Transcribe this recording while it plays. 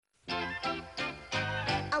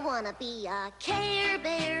wanna be a Care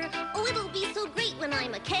Bear. Oh, it'll be so great when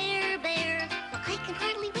I'm a Care Bear. Well, I can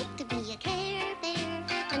hardly wait to be a Care Bear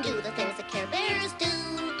and do the things that Care Bears do.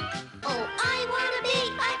 Oh, I wanna be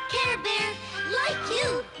a Care Bear like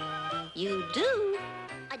you. You do?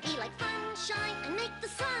 I'd be like sunshine and make the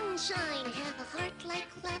sunshine. Have a heart like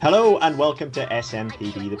flowers. Hello and welcome to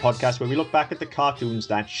SMPD, the podcast where we look back at the cartoons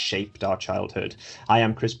that shaped our childhood. I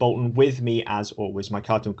am Chris Bolton. With me, as always, my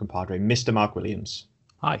cartoon compadre, Mr. Mark Williams.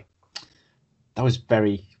 Hi. That was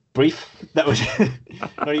very brief. That was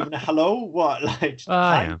not even a hello. What? Like,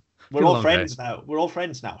 hi. Yeah. We're all friends now. We're all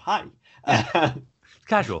friends now. Hi. Yeah.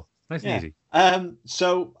 Casual. Nice and easy.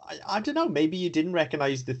 So I don't know, maybe you didn't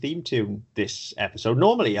recognize the theme tune this episode.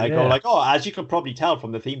 Normally I go like, oh, as you can probably tell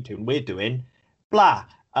from the theme tune, we're doing blah.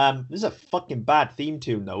 This is a fucking bad theme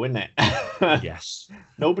tune though, isn't it? Yes.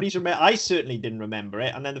 Nobody's I certainly didn't remember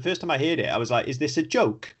it. And then the first time I heard it, I was like, is this a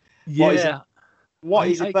joke? Yeah. What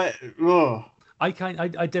is it? I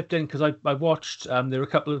dipped in because I watched there were a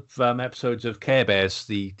couple of episodes of Care Bears,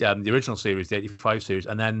 the original series, the 85 series,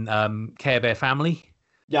 and then Care Bear Family.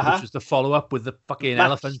 Yeah, which was the follow-up with the fucking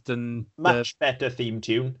elephant and much better theme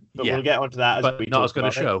tune, but we'll get onto that. But not as good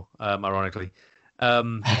a show, ironically.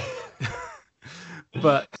 But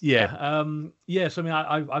yeah. So I mean,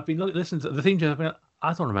 I've been listening to the theme tune.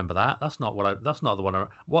 I don't remember that. That's not the one.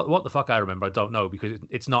 What the fuck I remember? I don't know because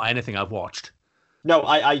it's not anything I've watched. No,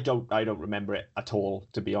 I don't remember it at all,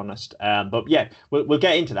 to be honest. But yeah, we'll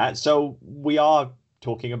get into that. So we are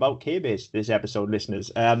talking about Care Bears this episode, listeners.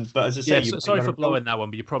 But as I say, sorry for blowing that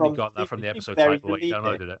one, but you probably got that from the episode title when you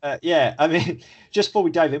downloaded it. Yeah, I mean, just before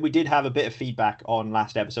we dive in, we did have a bit of feedback on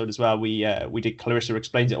last episode as well. We did Clarissa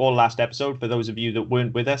Explains It All last episode. For those of you that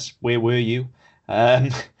weren't with us, where were you?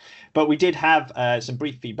 But we did have some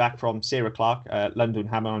brief feedback from Sarah Clark, London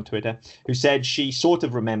Hammer on Twitter, who said she sort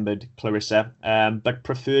of remembered Clarissa, but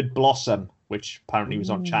preferred Blossom, which apparently was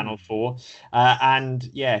on Channel 4. And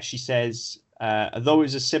yeah, she says, although it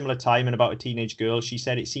was a similar time and about a teenage girl, she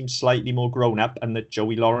said it seemed slightly more grown up and that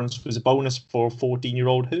Joey Lawrence was a bonus for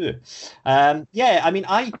 14-year-old her. Yeah, I mean,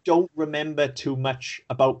 I don't remember too much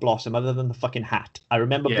about Blossom other than the fucking hat. I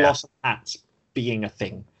remember Blossom hats being a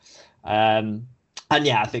thing. And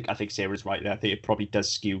yeah, I think Sarah's right there. I think it probably does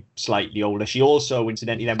skew slightly older. She also,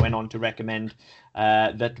 incidentally, then went on to recommend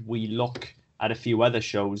that we look at a few other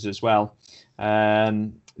shows as well.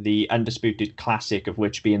 The undisputed classic of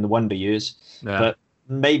which being the Wonder Years. Yeah. But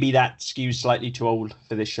maybe that skews slightly too old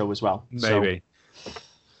for this show as well. Maybe. So,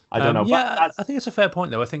 I don't know. Yeah, I think it's a fair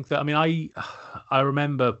point, though. I think that, I mean, I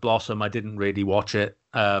remember Blossom. I didn't really watch it.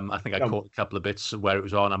 I think I caught a couple of bits where it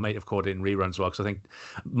was on. I might have caught it in reruns as well, because I think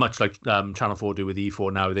much like Channel 4 do with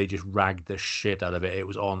E4 now, they just ragged the shit out of it. It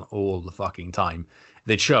was on all the fucking time.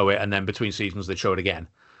 They'd show it, and then between seasons, they'd show it again.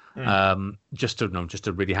 Just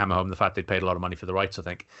to really hammer home the fact they'd paid a lot of money for the rights, I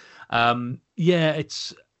think.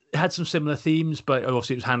 It had some similar themes, but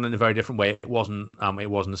obviously it was handled in a very different way. It wasn't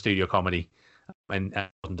a studio comedy, and it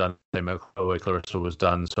wasn't done the same way Clarissa was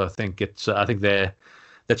done. So I think they're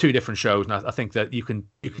two different shows, and I think that you could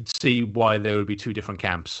see why there would be two different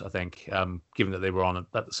camps. I think, given that they were on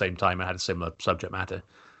at the same time and had a similar subject matter.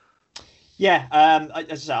 Yeah,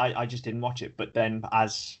 as I say, I just didn't watch it, but then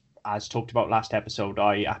as talked about last episode,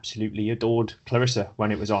 I absolutely adored Clarissa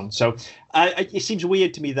when it was on. So it seems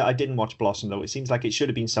weird to me that I didn't watch Blossom, though. It seems like it should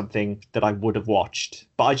have been something that I would have watched,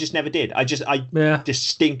 but I just never did. I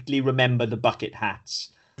distinctly remember the bucket hats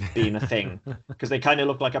being a thing because they kind of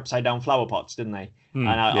looked like upside down flower pots, didn't they?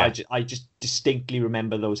 I just distinctly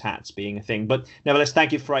remember those hats being a thing. But nevertheless,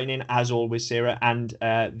 thank you for writing in as always, Sarah. And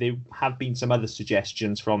there have been some other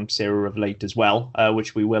suggestions from Sarah of late as well,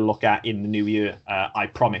 which we will look at in the new year. I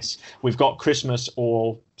promise. We've got Christmas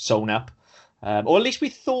all sewn up, or at least we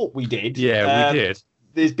thought we did. Yeah, we did.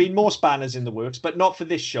 There's been more spanners in the works, but not for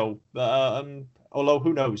this show. Although,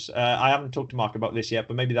 who knows? I haven't talked to Mark about this yet,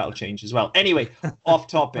 but maybe that'll change as well. Anyway, off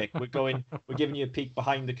topic. We're giving you a peek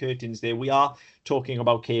behind the curtains there. We are talking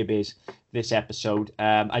about Care Bears this episode.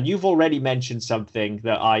 And you've already mentioned something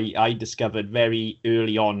that I discovered very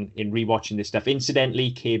early on in rewatching this stuff.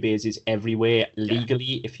 Incidentally, Care Bears is everywhere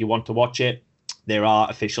legally if you want to watch it. There are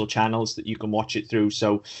official channels that you can watch it through,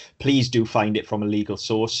 so please do find it from a legal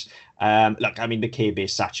source. Look, I mean, the Care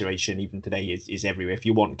Bears saturation even today is everywhere. If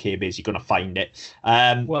you want Care Bears, you're going to find it.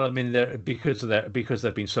 Well, I mean, because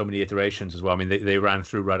there've been so many iterations as well. I mean, they ran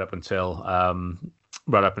through right up until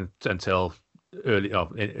early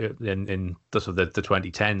in the sort of the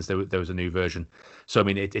 2010s. There was a new version. So I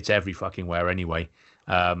mean, it's every fucking where anyway.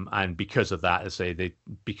 And because of that,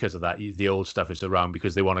 the old stuff is around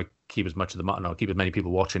because they want to keep as much of keep as many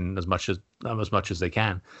people watching as much as they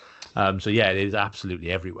can. So yeah, it is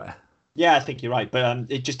absolutely everywhere. Yeah, I think you're right. But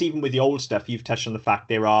it just even with the old stuff, you've touched on the fact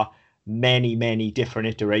there are many, many different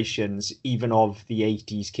iterations, even of the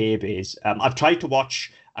 80s Care Bears. I've tried to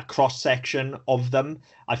watch a cross section of them.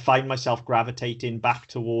 I find myself gravitating back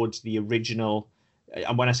towards the original.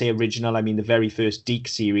 And when I say original, I mean the very first Deke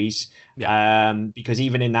series. Yeah. Because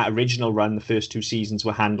even in that original run, the first two seasons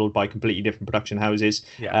were handled by completely different production houses.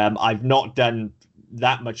 Yeah. I've not done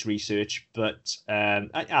that much research, but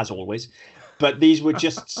as always. But these were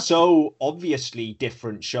just so obviously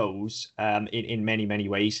different shows in many, many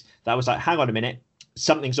ways that I was like, hang on a minute,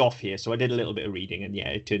 something's off here. So I did a little bit of reading, and yeah,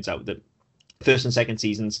 it turns out that first and second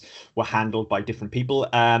seasons were handled by different people.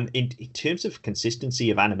 In terms of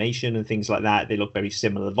consistency of animation and things like that, they look very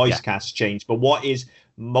similar. The voice cast changed, but what is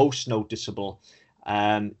most noticeable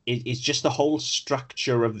is just the whole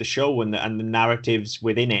structure of the show and the narratives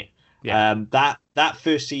within it. Yeah. That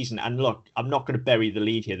first season, and look, I'm not going to bury the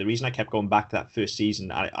lead here. The reason I kept going back to that first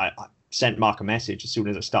season, I sent Mark a message as soon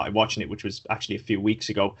as I started watching it, which was actually a few weeks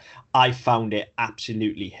ago. I found it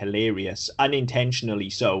absolutely hilarious, unintentionally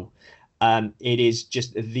so. It is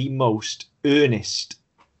just the most earnest,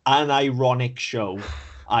 unironic show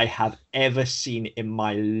I have ever seen in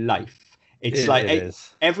my life. It's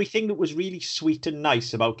everything that was really sweet and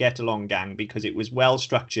nice about Get Along Gang, because it was well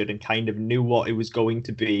structured and kind of knew what it was going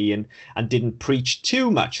to be and didn't preach too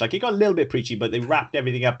much. Like, it got a little bit preachy, but they wrapped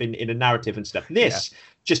everything up in a narrative and stuff. This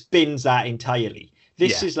just bins that entirely.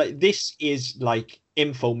 This is like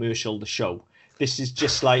infomercial the show. This is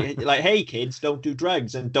just like hey kids, don't do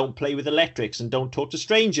drugs and don't play with electrics and don't talk to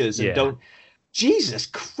strangers and don't. Jesus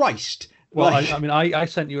Christ. Well, I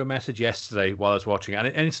sent you a message yesterday while I was watching it, and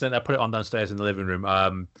instantly I put it on downstairs in the living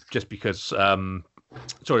room, just because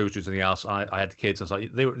sorry, it was doing something else. I had the kids, and I was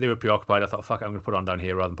like, they were preoccupied. I thought, fuck it, I'm going to put it on down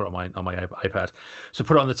here rather than put it on my iPad. So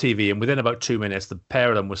put it on the TV, and within about 2 minutes, the pair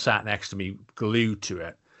of them were sat next to me, glued to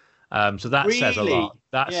it. So that says a lot.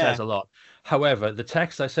 That says a lot. However, the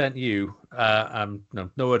text I sent you, no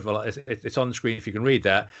word of a lot, it's on the screen if you can read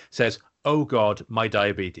that, says, "Oh God, my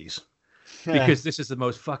diabetes." Because this is the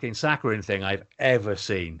most fucking saccharine thing I've ever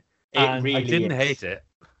seen. I didn't hate it.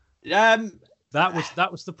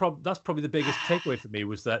 That was the problem. That's probably the biggest takeaway for me,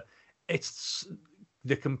 was that it's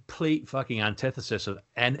the complete fucking antithesis of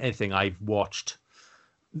anything I've watched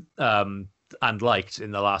and liked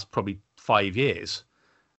in the last probably 5 years.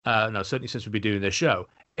 No, certainly since we've been doing this show.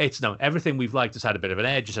 It's everything we've liked has had a bit of an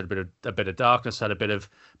edge, has had a bit of darkness, had a bit of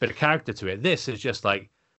character to it. This is just like,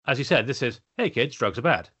 as you said, this is, hey kids, drugs are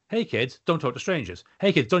bad. Hey kids, don't talk to strangers.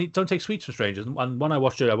 Hey kids, don't take sweets from strangers. And when I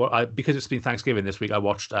watched it, because it's been Thanksgiving this week, I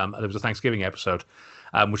watched there was a Thanksgiving episode,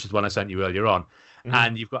 which is the one I sent you earlier on. Mm-hmm.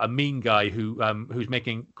 And you've got a mean guy who's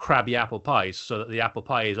making crabby apple pies so that the apple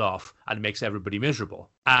pie is off and makes everybody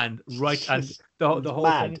miserable. And the whole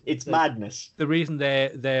mad. thing, it's madness. The reason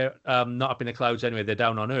they're not up in the clouds anyway, they're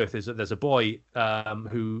down on Earth, is that there's a boy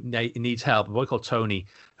who needs help, a boy called Tony,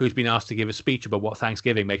 who's been asked to give a speech about what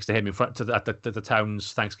Thanksgiving makes to him in front of the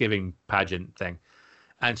town's Thanksgiving pageant thing.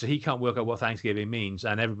 And so he can't work out what Thanksgiving means,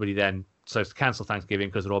 and everybody then starts to cancel Thanksgiving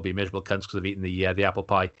because they're all being miserable cunts because they've eaten the apple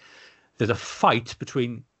pie. There's a fight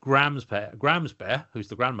between Graham's bear, who's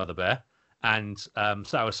the grandmother bear, and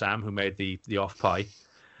Sour Sam, who made the off pie.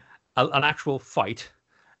 An actual fight,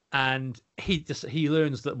 and he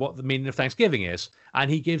learns that what the meaning of Thanksgiving is,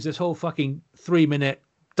 and he gives this whole fucking 3-minute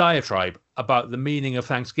diatribe about the meaning of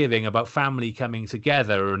Thanksgiving, about family coming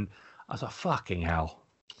together, and I was like, fucking hell.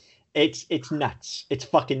 It's nuts. It's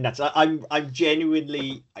fucking nuts. I'm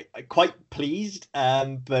genuinely quite pleased,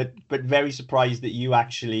 but very surprised that you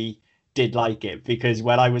actually did like it, because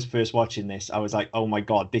when I was first watching this, I was like, oh my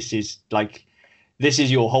God, this is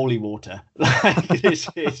your holy water. This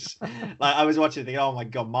is like, I was watching thinking, oh my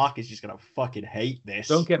God, Mark is just gonna fucking hate this.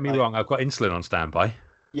 Don't get me wrong, I've got insulin on standby.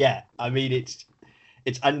 Yeah, I mean, it's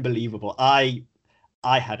unbelievable. I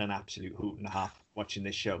had an absolute hoot and a half watching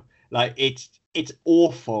this show. Like, it's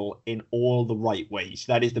awful in all the right ways.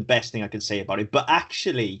 That is the best thing I can say about it. But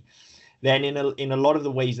actually, then in a lot of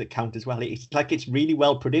the ways that count as well, it's like it's really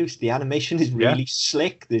well produced. The animation is really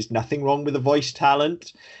slick. There's nothing wrong with the voice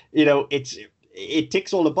talent. You know, it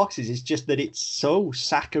ticks all the boxes. It's just that it's so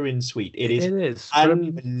saccharine sweet. It is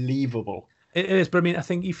unbelievable. It is, but I mean, I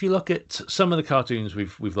think if you look at some of the cartoons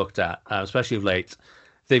we've looked at, especially of late,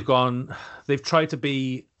 they've tried to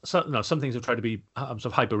be some things have tried to be sort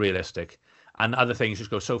of hyper realistic, and other things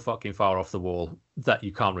just go so fucking far off the wall that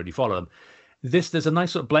you can't really follow them. There's a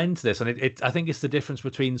nice sort of blend to this, and I think it's the difference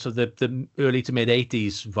between sort of the early to mid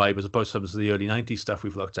 80s vibe as opposed to some of the early 90s stuff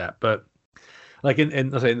we've looked at. But like in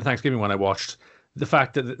the Thanksgiving one I watched, the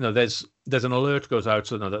fact that there's an alert goes out,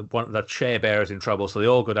 so that Share Bear is in trouble, so they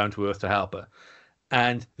all go down to Earth to help her,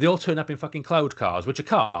 and they all turn up in fucking cloud cars, which are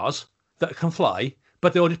cars that can fly,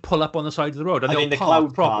 but they all just pull up on the side of the road. And the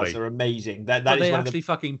cloud cars are amazing. That is they actually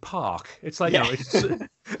fucking park. It's like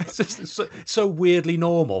it's just so weirdly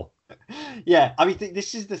normal. Yeah, I mean,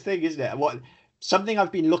 this is the thing, isn't it? Something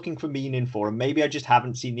I've been looking for meaning for, and maybe I just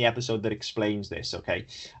haven't seen the episode that explains this, okay?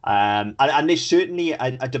 And there's certainly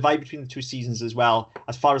a divide between the two seasons as well,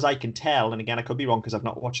 as far as I can tell. And again, I could be wrong because I've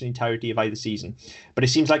not watched the entirety of either season. But it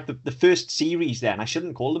seems like the first series then, I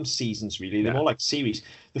shouldn't call them seasons really, they're more like series.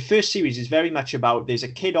 The first series is very much about there's a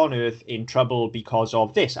kid on Earth in trouble because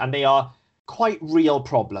of this, and they are quite real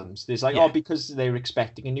problems. There's because they're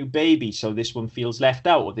expecting a new baby, so this one feels left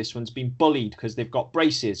out, or this one's been bullied because they've got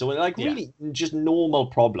braces, or really just normal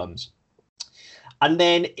problems. And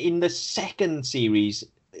then in the second series,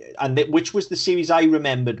 which was the series I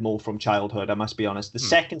remembered more from childhood, I must be honest, the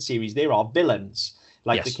second series, there are villains.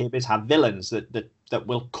 The K-Bears have villains that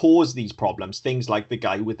will cause these problems. Things like the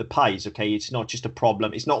guy with the pies, okay? It's not just a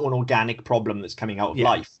problem. It's not an organic problem that's coming out of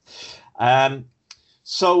life.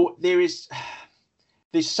 So there's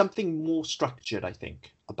something more structured, I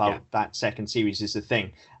think, about that second series is the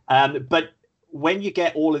thing. But when you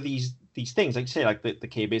get all of these things, like you say, like the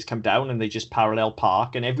K-Bears come down and they just parallel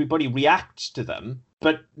park and everybody reacts to them,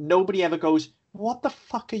 but nobody ever goes, what the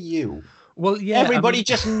fuck are you? Well, yeah. Everybody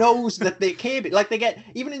just knows that the K-Bears, like they get,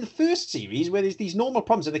 even in the first series where there's these normal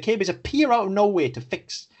problems and the K-Bears appear out of nowhere to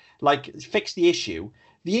fix the issue.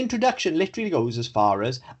 The introduction literally goes as far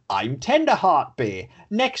as, I'm Tenderheart Bear.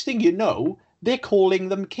 Next thing you know, they're calling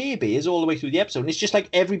them K-Bears all the way through the episode. And it's just like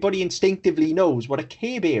everybody instinctively knows what a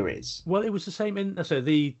K-Bear is. Well, it was the same in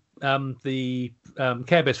the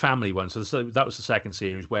Care Bears family one. So that was the second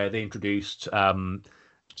series where they introduced... so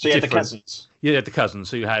you had the cousins. Yeah, the cousins.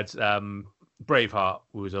 So you had Braveheart,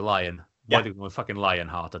 who was a lion. Why they call him fucking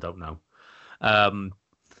Lionheart, I don't know.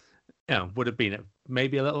 Would have been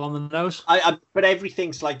maybe a little on the nose. But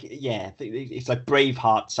everything's like, it's like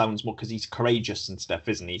Braveheart sounds more because he's courageous and stuff,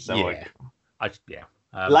 isn't he? So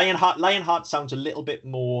Lionheart sounds a little bit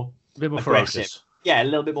more aggressive. Ferocious. Yeah, a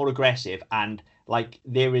little bit more aggressive, and like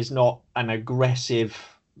there is not an aggressive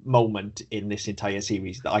moment in this entire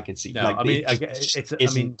series that I can see. No,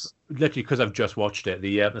 literally because I've just watched it.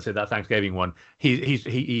 Let's say that Thanksgiving one, he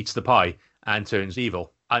eats the pie and turns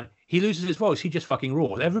evil. And he loses his voice. He just fucking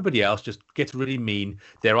roars. Everybody else just gets really mean.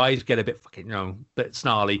 Their eyes get a bit fucking, bit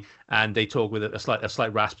snarly, and they talk with a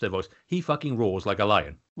slight rasp to their voice. He fucking roars like a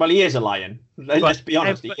lion. Well, he is a lion. Let's be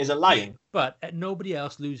honest, he is a lion. But nobody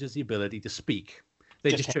else loses the ability to speak.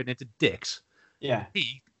 They just turn into dicks. Yeah.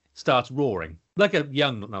 He starts roaring like a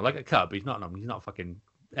cub. He's not a fucking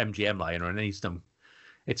MGM lion or anything.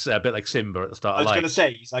 It's a bit like Simba at the start. I was going to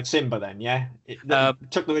say he's like Simba then, yeah.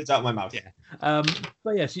 Took the words out of my mouth. Yeah.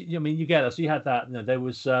 But yes, you get that. So you had that. There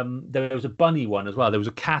was a bunny one as well. There was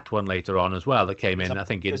a cat one later on as well that came in. I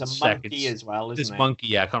think in there's a monkey as well. Isn't this monkey?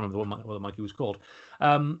 Yeah, I can't remember what the monkey was called. So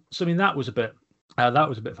I mean that was a bit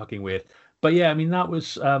fucking weird. But yeah, I mean that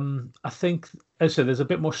was I think as I said, there's a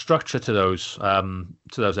bit more structure to those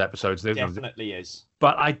episodes. There definitely is.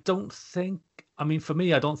 But I don't think. I mean, for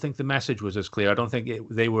me, I don't think the message was as clear. I don't think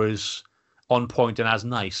they were as on point and as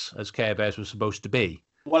nice as Care Bears was supposed to be.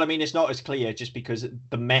 Well, I mean, it's not as clear just because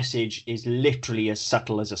the message is literally as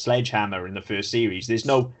subtle as a sledgehammer in the first series. There's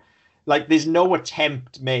no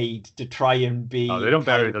attempt made to try and be... No, they don't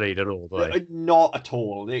bury the lead at all, do they? Not at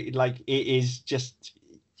all. It is just...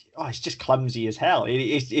 Oh, it's just clumsy as hell.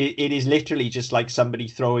 It is literally just like somebody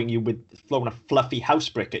throwing a fluffy house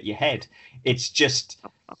brick at your head. It's just...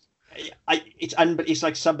 It's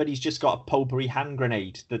like somebody's just got a potpourri hand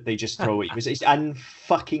grenade that they just throw at you. It's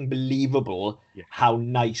unfucking believable how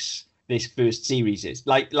nice this first series is.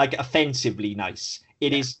 Like offensively nice.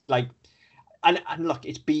 It is like, and look,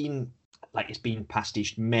 it's been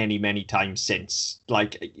pastiched many times since.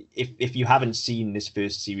 Like if you haven't seen this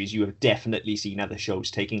first series, you have definitely seen other shows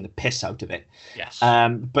taking the piss out of it. Yes.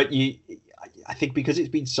 But I think because it's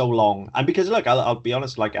been so long, and because look, I'll be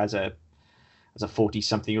honest, like as a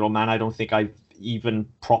 40-something-year-old man, I don't think I've even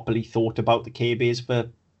properly thought about the K-Bears for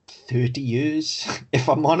 30 years, if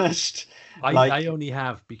I'm honest. I only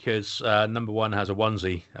have because number one has a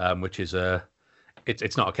onesie, which is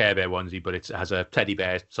it's not a Care Bear onesie, but it has a teddy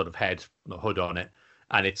bear sort of hood on it,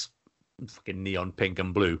 and it's fucking neon pink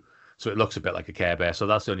and blue, so it looks a bit like a Care Bear. So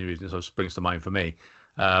that's the only reason it sort of springs to mind for me.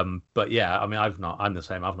 But yeah, I mean, I'm the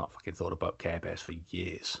same. I've not fucking thought about Care Bears for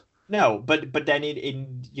years. No, but then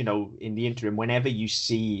in the interim, whenever you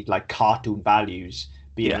see like cartoon values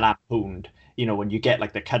being lampooned, when you get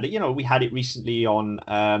like the cut, we had it recently on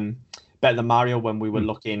Better Than Mario when we were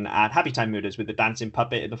looking at Happy Time Murders with the dancing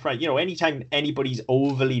puppet at the front. You know, anytime anybody's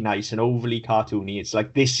overly nice and overly cartoony, it's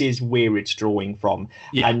like this is where it's drawing from.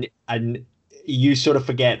 Yeah. And you sort of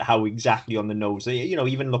forget how exactly on the nose. You know,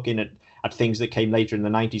 even looking at things that came later in the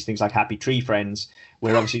 90s, things like Happy Tree Friends,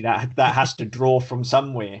 where obviously that has to draw from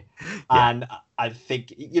somewhere. Yeah. And I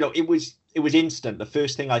think, you know, it was instant. The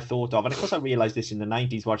first thing I thought of, and of course I realized this in the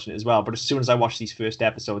 90s watching it as well, but as soon as I watched these first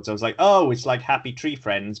episodes, I was like, oh, it's like Happy Tree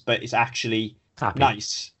Friends, but it's actually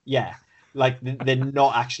nice. Yeah. Like they're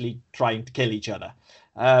not actually trying to kill each other.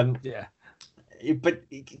 Yeah. But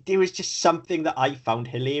there was just something that I found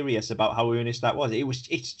hilarious about how earnest that was.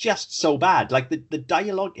 It's just so bad. Like the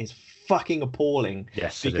dialogue is fucking appalling.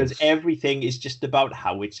 Yes, because everything is just about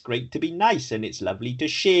how it's great to be nice and it's lovely to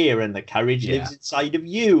share and the courage lives inside of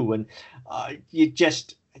you. And you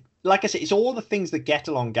just, like I said, it's all the things that Get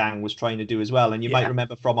Along Gang was trying to do as well. And you might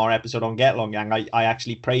remember from our episode on Get Along Gang, I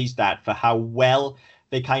actually praised that for how well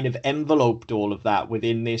they kind of enveloped all of that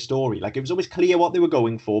within their story. Like it was always clear what they were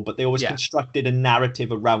going for, but they always constructed a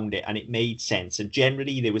narrative around it and it made sense. And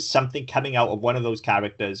generally there was something coming out of one of those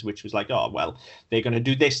characters, which was like, oh, well, they're going to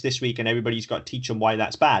do this week and everybody's got to teach them why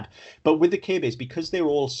that's bad. But with the Care Bears, because they're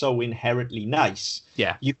all so inherently nice,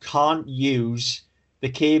 you can't use the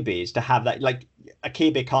Care Bears to have that. Like a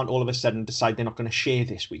Care Bear can't all of a sudden decide they're not going to share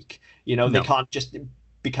this week. You know, they can't just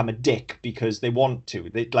become a dick because they want to.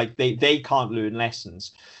 They can't learn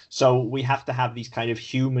lessons. So we have to have these kind of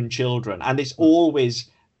human children, and it's always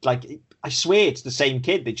like, I swear it's the same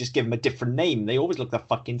kid, they just give them a different name, they always look the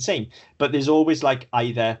fucking same, but there's always like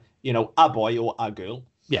either, you know, a boy or a girl.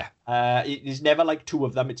 There's never like two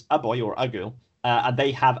of them, it's a boy or a girl, and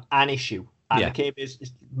they have an issue, and the Care Bears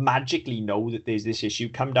magically know that there's this issue,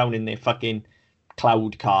 come down in their fucking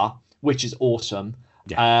cloud car, which is awesome.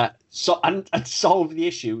 So and solve the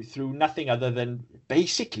issue through nothing other than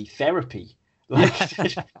basically therapy. Like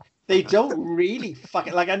they don't really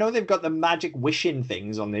fucking, like, I know they've got the magic wishing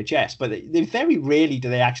things on their chest, but they very rarely do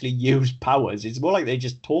they actually use powers. It's more like they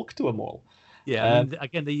just talk to them all. I mean,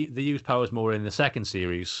 again, they use powers more in the second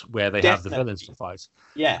series where they have the villains to fight.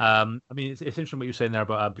 I mean, it's interesting what you were saying there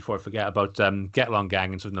about before I forget about Get Along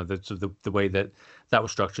Gang and sort of the way that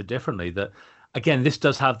was structured differently. That again, this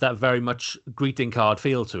does have that very much greeting card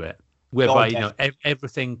feel to it, whereby you know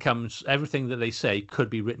everything that they say could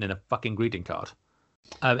be written in a fucking greeting card.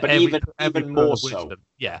 But even more so.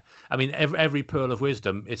 Wisdom, I mean, every pearl of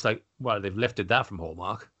wisdom, it's like, well, they've lifted that from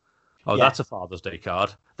Hallmark. Oh, that's a Father's Day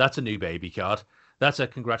card. That's a new baby card. That's a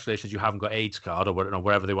congratulations, you haven't got AIDS card, or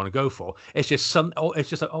wherever they want to go for. It's just it's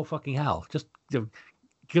just like, oh fucking hell, just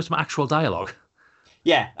give some actual dialogue.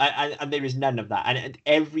 Yeah, and there is none of that, and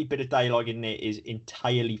every bit of dialogue in there is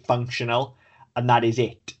entirely functional, and that is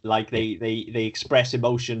it. Like they express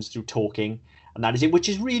emotions through talking, and that is it, which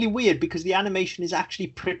is really weird because the animation is actually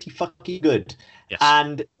pretty fucking good,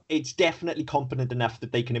 and it's definitely competent enough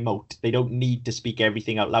that they can emote. They don't need to speak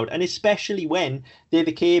everything out loud, and especially when they're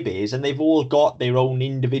the Care Bears and they've all got their own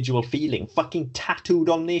individual feeling fucking tattooed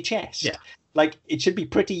on their chest. Like, it should be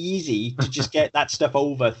pretty easy to just get that stuff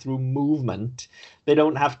over through movement. They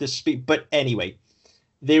don't have to speak. But anyway,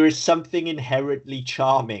 there is something inherently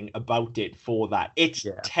charming about it for that. It's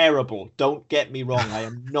terrible. Don't get me wrong. I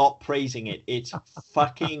am not praising it. It's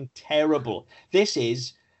fucking terrible. This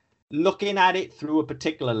is, looking at it through a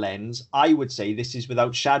particular lens, I would say this is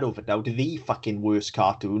without shadow of a doubt the fucking worst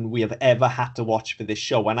cartoon we have ever had to watch for this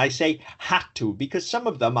show. And I say had to because some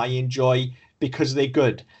of them I enjoy because they're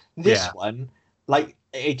good. This one, like,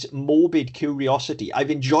 it's morbid curiosity.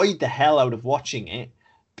 I've enjoyed the hell out of watching it,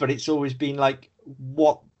 but it's always been like,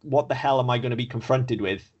 what the hell am I going to be confronted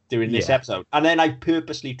with during this episode? And then I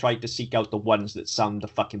purposely tried to seek out the ones that sound the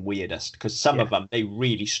fucking weirdest, because some of them, they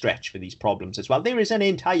really stretch for these problems as well. There is an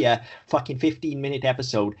entire fucking 15-minute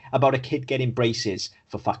episode about a kid getting braces,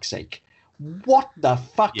 for fuck's sake. What the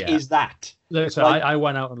fuck is that? So I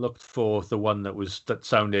went out and looked for the one that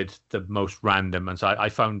sounded the most random, and so I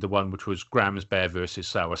found the one which was Graham's Bear versus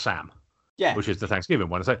Sour Sam, which is the Thanksgiving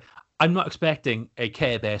one. It's like, I'm not expecting a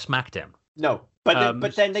Care Bear smackdown. No,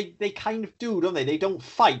 but then they kind of do, don't they? They don't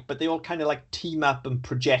fight, but they all kind of like team up and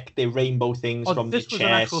project their rainbow things from the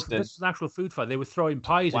chest. This was an actual food fight. They were throwing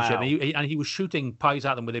pies and shit, and he was shooting pies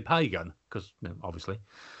at them with a pie gun, because obviously.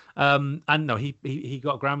 And no, he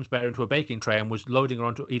got Graham's Bear into a baking tray and was loaded her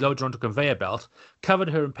onto a conveyor belt, covered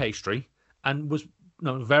her in pastry, and was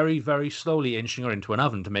very, very slowly inching her into an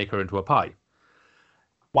oven to make her into a pie.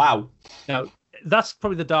 Wow. Now, that's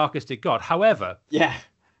probably the darkest it got. However,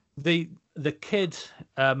 the kid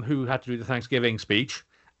who had to do the Thanksgiving speech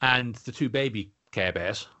and the two baby Care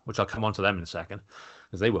Bears, which I'll come on to them in a second,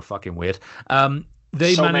 because they were fucking weird.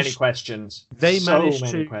 many questions.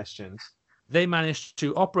 Many questions. They managed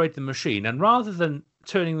to operate the machine, and rather than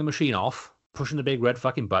turning the machine off, pushing the big red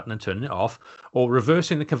fucking button and turning it off, or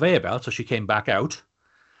reversing the conveyor belt so she came back out,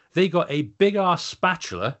 they got a big ass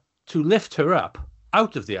spatula to lift her up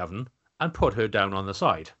out of the oven and put her down on the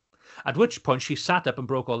side. At which point she sat up and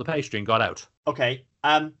broke all the pastry and got out. Okay.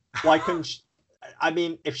 Why couldn't she, I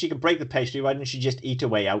mean, if she could break the pastry, why didn't she just eat her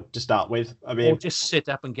way out to start with? I mean, or just sit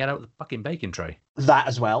up and get out the fucking baking tray. That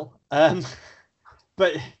as well.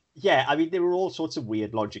 But yeah, I mean, there were all sorts of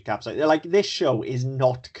weird logic gaps. Like, this show is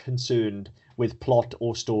not concerned with plot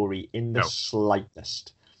or story in the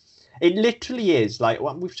slightest. It literally is like,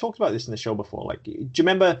 well, we've talked about this in the show before. Like, do you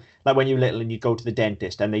remember like when you were little and you'd go to the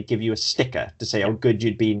dentist and they'd give you a sticker to say how good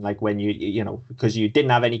you'd been, like when you know, because you didn't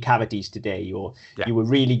have any cavities today, or you were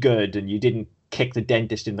really good and you didn't kick the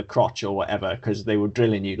dentist in the crotch or whatever because they were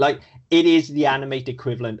drilling you. Like, it is the animated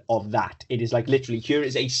equivalent of that. It is like, literally, here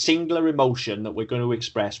is a singular emotion that we're going to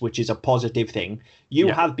express, which is a positive thing. You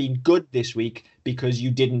have been good this week because you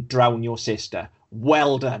didn't drown your sister.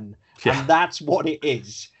 Well done. And that's what it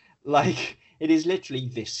is. Like, it is literally,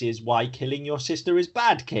 this is why killing your sister is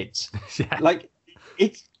bad, kids. Like,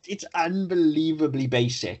 it's unbelievably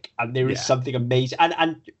basic, and there is something amazing.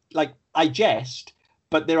 And like, I jest,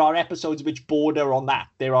 but there are episodes which border on that.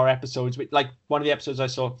 There are episodes which, like, one of the episodes I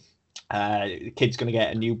saw, the kid's going to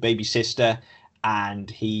get a new baby sister,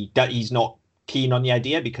 and he's not keen on the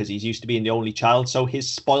idea because he's used to being the only child. So his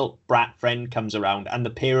spoilt brat friend comes around, and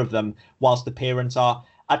the pair of them, whilst the parents are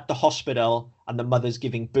at the hospital and the mother's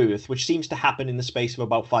giving birth, which seems to happen in the space of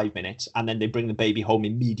about 5 minutes, and then they bring the baby home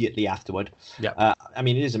immediately afterward. I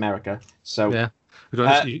mean, it is America, so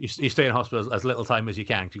you stay in hospital as little time as you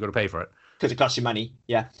can because you've got to pay for it. Because it costs you money,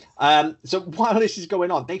 so while this is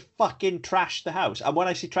going on, they fucking trash the house. And when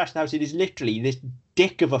I say trash the house, it is literally this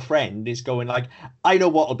dick of a friend is going like, I know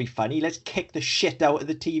what'll be funny, let's kick the shit out of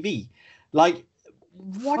the TV. Like,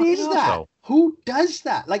 what is that? Though. Who does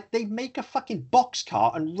that? Like, they make a fucking box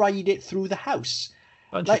car and ride it through the house.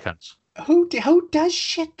 Bunch like, of cunts. Who does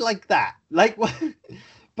shit like that? Like,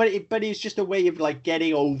 but it's just a way of like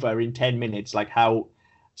getting over in 10 minutes, like how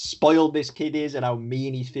spoiled this kid is and how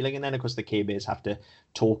mean he's feeling. And then, of course, the K-Bears have to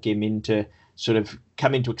talk him into sort of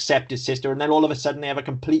coming to accept his sister. And then all of a sudden they have a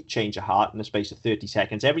complete change of heart in the space of 30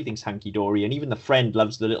 seconds. Everything's hunky-dory. And even the friend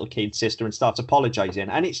loves the little kid's sister and starts apologizing.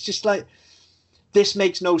 And it's just like, this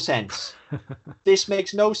makes no sense. This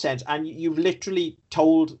makes no sense. And you've literally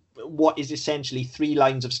told what is essentially 3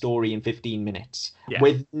 lines of story in 15 minutes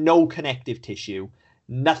with no connective tissue.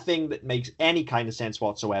 Nothing that makes any kind of sense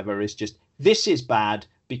whatsoever. Is just, this is bad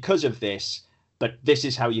because of this, but this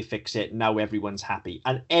is how you fix it. Now everyone's happy.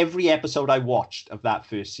 And every episode I watched of that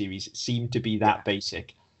first series seemed to be that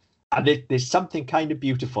basic. And there's something kind of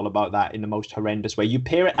beautiful about that in the most horrendous way. You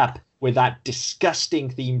pair it up with that disgusting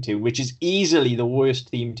theme tune, which is easily the worst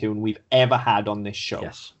theme tune we've ever had on this show.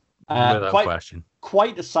 Yes, without question.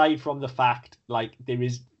 Quite aside from the fact, like, there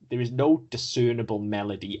is no discernible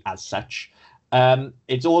melody as such.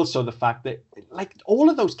 It's also the fact that, like, all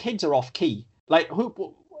of those kids are off key. Like,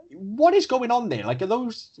 what is going on there? Like, are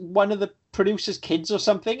those one of the producer's kids or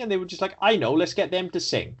something? And they were just like, I know, let's get them to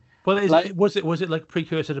sing. Well, was it like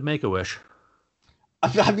precursor to Make-A-Wish?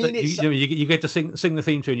 I mean, it's... you get to sing the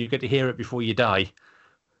theme tune, you get to hear it before you die.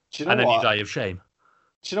 Do you know and then what? you die of shame.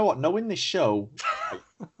 Do you know what? Knowing this show,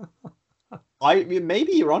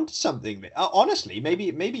 maybe you're onto something. Honestly,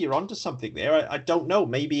 maybe you're onto something there. I don't know.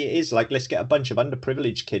 Maybe it is like, let's get a bunch of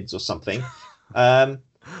underprivileged kids or something. And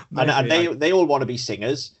they all want to be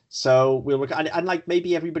singers. So we'll and like,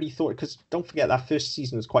 maybe everybody thought, because don't forget that first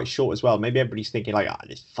season was quite short as well. Maybe everybody's thinking like,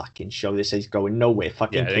 this fucking show, this is going nowhere.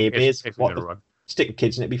 Fucking K-Bears, stick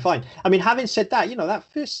kids in it, be fine. I mean, having said that, you know, that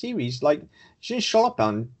first series, like,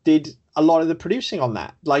 Shalapan did a lot of the producing on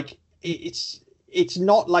that. Like, it's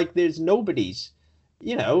not like there's nobody's.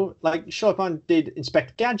 You know, like, Shalapan did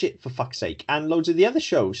Inspector Gadget, for fuck's sake, and loads of the other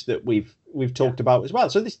shows that we've talked about as well.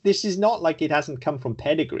 So this is not like it hasn't come from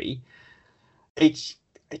pedigree. It's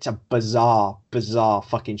a bizarre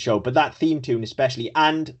fucking show. But that theme tune especially,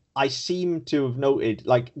 and I seem to have noted,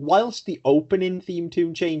 like, whilst the opening theme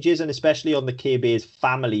tune changes, and especially on the K-Bears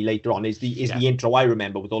family later on, is the intro I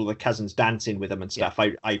remember with all of the cousins dancing with them and stuff.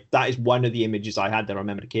 I that is one of the images I had that I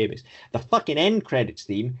remember the K-Bears. The fucking end credits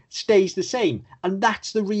theme stays the same, and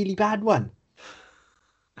that's the really bad one.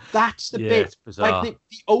 That's the bit. Like,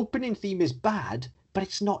 the opening theme is bad, but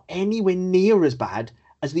it's not anywhere near as bad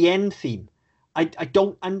as the end theme. I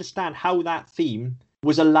don't understand how that theme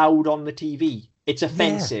was allowed on the TV. It's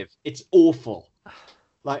offensive. Yeah. It's awful.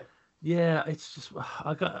 Like, it's just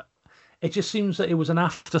it just seems that it was an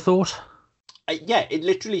afterthought. Yeah, it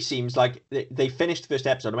literally seems like they finished the first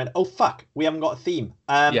episode and went, "Oh fuck, we haven't got a theme.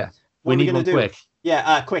 Yeah, What we are we need gonna one do? quick.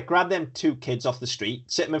 Yeah, quick, grab them 2 kids off the street,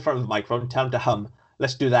 sit them in front of the microphone, tell them to hum.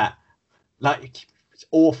 Let's do that." Like, it's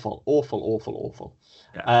awful, awful, awful, awful.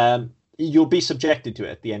 Yeah. You'll be subjected to it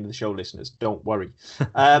at the end of the show, listeners. Don't worry.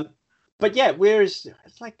 But yeah, whereas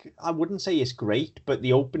it's like, I wouldn't say it's great, but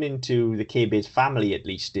the opening to the K-Biz family at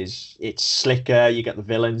least it's slicker. You got the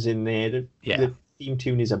villains in there. The theme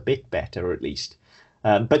tune is a bit better at least.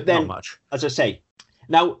 But then, not much. as I say,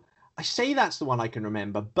 now I say that's the one I can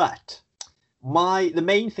remember, but the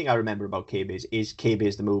main thing I remember about K-Biz is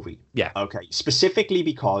K-Biz the movie. Yeah. Okay. Specifically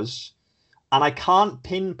because, and I can't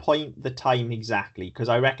pinpoint the time exactly because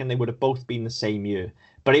I reckon they would have both been the same year,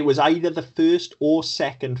 but it was either the first or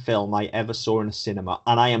second film I ever saw in a cinema,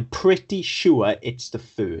 and I am pretty sure it's the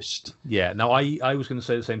first. Yeah. No, I was going to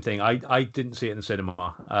say the same thing. I didn't see it in the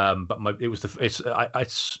cinema, but my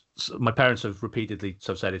parents have repeatedly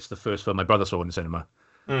said it's the first film my brother saw in the cinema.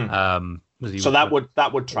 So that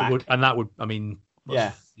would track, and that would, I mean,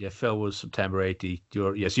 yeah. Phil was September 80.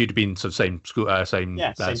 Yes, you'd have been sort of same school, same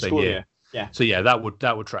school year. Yeah. So yeah, that would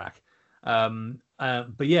track.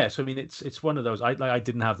 But yeah, so I mean, it's one of those. I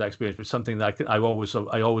didn't have that experience, but something that I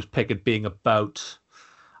always pick it being about,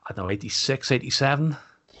 I don't know, 86, 87.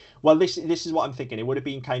 Well, this is what I'm thinking. It would have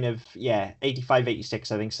been kind of 85,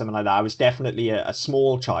 86, I think, something like that. I was definitely a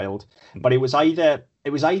small child, but it was either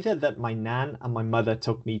that my nan and my mother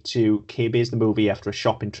took me to K-Biz the movie after a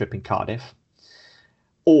shopping trip in Cardiff,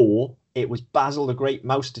 or it was Basil the Great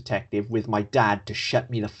Mouse Detective with my dad to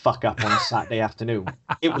shut me the fuck up on a Saturday afternoon.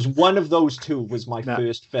 It was one of those two was my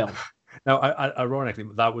first film. Now, ironically,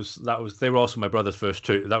 that was they were also my brother's first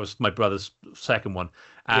two. That was my brother's second one,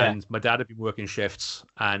 and my dad had been working shifts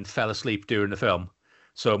and fell asleep during the film.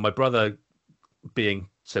 So my brother, being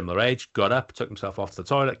similar age, got up, took himself off to the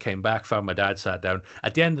toilet, came back, found my dad, sat down.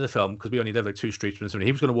 At the end of the film, because we only lived like 2 streets from somebody,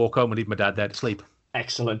 he was going to walk home and leave my dad there to sleep.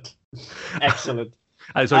 Excellent.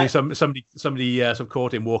 And it's only somebody sort of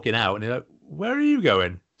caught him walking out, and he's like, "Where are you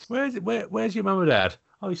going? Where's your mum and dad?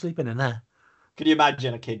 Oh, he's sleeping in there." Could you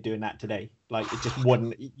imagine a kid doing that today? Like, it just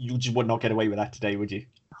wouldn't. You just would not get away with that today, would you?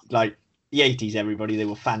 Like, the 80s, everybody, they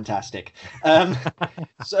were fantastic. Gary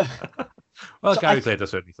Glitter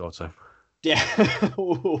certainly thought so. Yeah.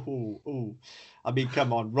 Ooh. I mean,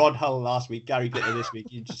 come on, Rod Hull last week, Gary Glitter this week.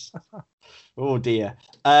 You just, oh dear.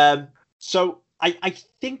 So I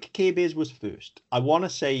think K-Biz was first. I want to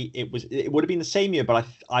say it would have been the same year, but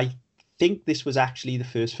I think this was actually the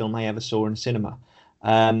first film I ever saw in cinema.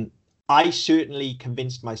 I certainly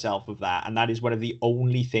convinced myself of that, and that is one of the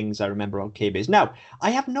only things I remember on K-Biz. Now, I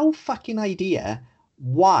have no fucking idea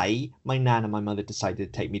why my nan and my mother decided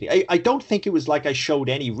to take me. I don't think it was like I showed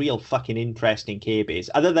any real fucking interest in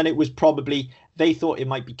K-Biz, other than it was probably they thought it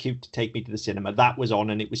might be cute to take me to the cinema. That was on,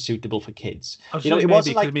 and it was suitable for kids. It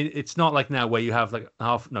wasn't like, I mean, it's not like now where you have like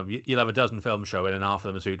you'll have a dozen films showing, and half of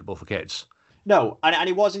them are suitable for kids. No, and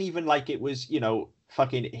it wasn't even like it was,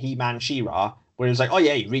 fucking He-Man, She-Ra, where it was like, oh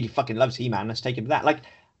yeah, he really fucking loves He-Man, let's take him to that. Like,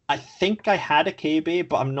 I think I had a K-Bear,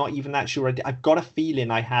 but I'm not even that sure. I've got a feeling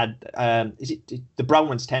I had, is it the brown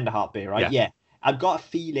one's Tender Heart Bear, right? Yeah. I've got a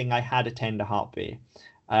feeling I had a Tender Heart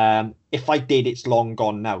Bear. If I did, it's long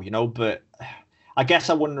gone now, but I guess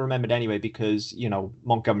I wouldn't have remembered anyway because,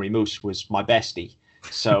 Montgomery Moose was my bestie.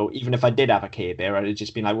 So even if I did have a K-Bear, I'd have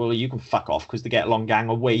just been like, well, you can fuck off because the Get Along Gang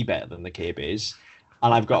are way better than the K-Bears.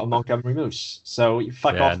 And I've got a Montgomery Moose. So you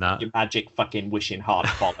fuck off with your magic fucking wishing heart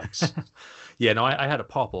bollocks. Yeah, no, I had a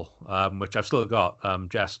Popple, which I've still got.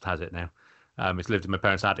 Jess has it now. It's lived in my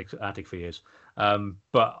parents' attic for years.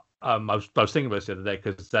 But I was thinking about this the other day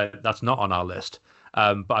because that's not on our list.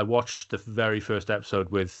 But I watched the very first episode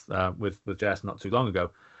with Jess not too long ago,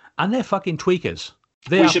 and they're fucking tweakers.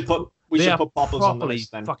 We should put Popples on the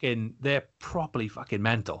list then. They're properly fucking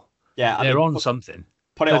mental. Yeah, they're on something.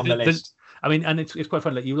 Put it on the list. I mean, and it's quite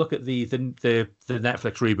funny. Like you look at the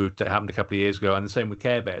Netflix reboot that happened a couple of years ago, and the same with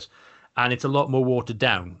Care Bears, and it's a lot more watered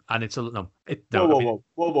down. And it's whoa.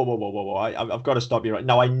 I've got to stop you right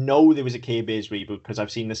now. I know there was a Care Bears reboot because I've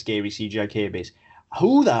seen the scary CGI Care Bears.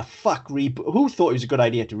 Who the fuck Who thought it was a good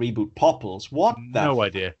idea to reboot Popples? What? No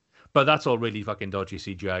idea. But that's all really fucking dodgy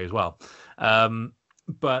CGI as well.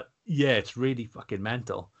 But yeah, it's really fucking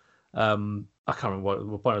mental. I can't remember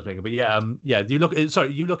what point I was making, but yeah. You look at the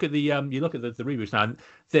reboots now, and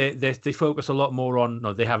they focus a lot more on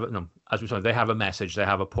they have a message, they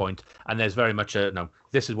have a point, and there's very much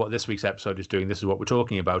this is what this week's episode is doing, this is what we're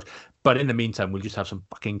talking about. But in the meantime, we'll just have some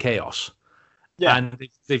fucking chaos. Yeah, and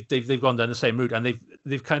they've gone down the same route, and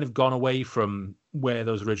they've kind of gone away from where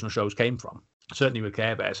those original shows came from. certainly with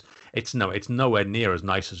Care Bears, it's nowhere near as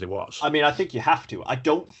nice as it was. I mean, I think you have to. I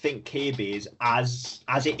don't think Care Bears, as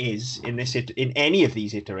it is in any of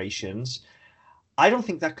these iterations, I don't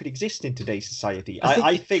think that could exist in today's society.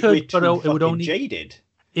 I think we're too fucking jaded.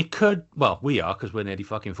 It could. Well, we are, because we're nearly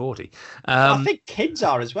fucking 40. I think kids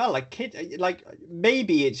are as well. Like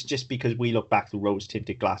maybe it's just because we look back through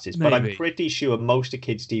rose-tinted glasses, but I'm pretty sure most of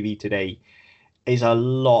kids' TV today is a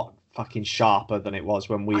lot fucking sharper than it was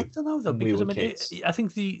when we. I don't know though, because I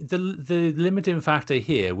think the limiting factor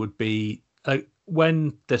here would be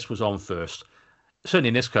when this was on first. Certainly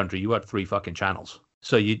in this country, you had 3 fucking channels,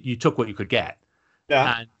 so you took what you could get.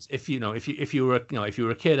 Yeah. And if you were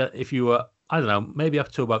a kid, if you were, I don't know, maybe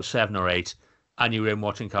up to about 7 or 8, and you were in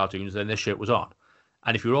watching cartoons, then this shit was on.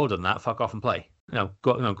 And if you're older than that, fuck off and play.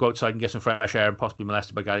 Go outside and get some fresh air and possibly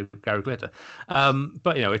molested by Gary Glitter.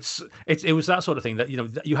 But it was that sort of thing that you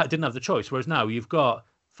didn't have the choice. Whereas now you've got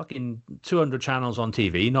fucking 200 channels on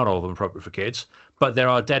TV, not all of them appropriate for kids, but there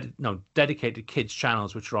are dedicated kids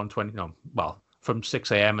channels which are on from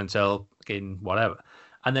 6 a.m. until fucking whatever.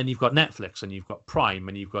 And then you've got Netflix, and you've got Prime,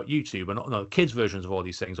 and you've got YouTube, and kids' versions of all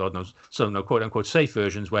these things, or quote unquote safe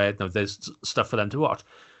versions where there's stuff for them to watch.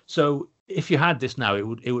 So if you had this now,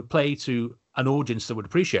 it would play to an audience that would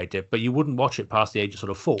appreciate it, but you wouldn't watch it past the age of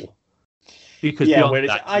sort of 4. Because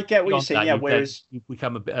I get what you're saying. Yeah, whereas you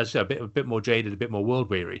become a bit more jaded, a bit more world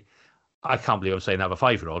weary. I can't believe I'm saying that of a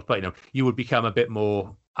 5-year-old, but you would become a bit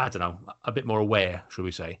more, I don't know, a bit more aware, should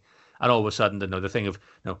we say? And all of a sudden, the thing of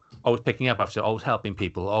always picking up after, always helping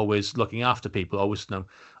people, always looking after people,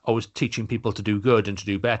 always teaching people to do good and to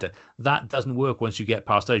do better. That doesn't work once you get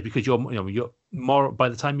past age, because you're more, by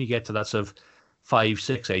the time you get to that sort of 5,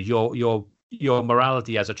 6 age, your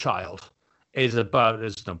morality as a child is about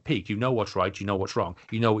as peak. You know what's right, you know what's wrong,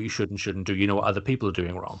 you know what you should and shouldn't do, you know what other people are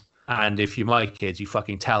doing wrong. And if you're my kids, you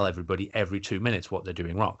fucking tell everybody every 2 minutes what they're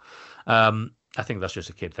doing wrong. I think that's just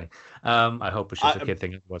a kid thing. I hope it's just a kid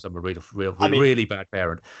thing. Otherwise, I'm a really bad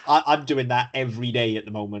parent. I'm doing that every day at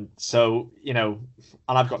the moment. So, and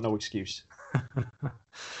I've got no excuse.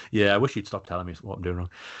 Yeah, I wish you'd stop telling me what I'm doing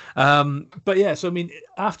wrong. But yeah, so I mean,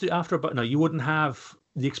 after about, you wouldn't have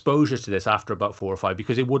the exposure to this after about 4 or 5,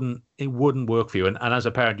 because it wouldn't work for you. And as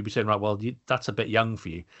a parent, you'd be saying, right, well, that's a bit young for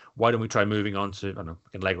you. Why don't we try moving on to, I don't know,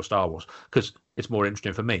 Lego Star Wars? Because it's more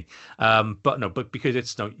interesting for me. But because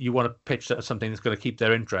it's you want to pitch something that's going to keep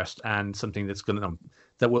their interest, and something that's going to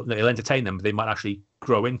that'll entertain them, they might actually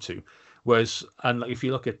grow into. Whereas, and if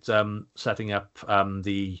you look at setting up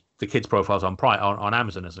the kids profiles on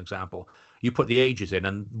Amazon as an example, you put the ages in,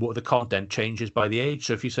 and what the content changes by the age.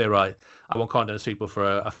 So if you say, right, I want content suitable for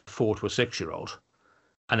a 4 to a 6-year-old,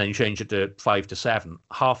 and then you change it to 5 to 7,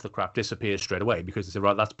 half the crap disappears straight away, because they say,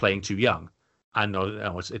 right, that's playing too young. And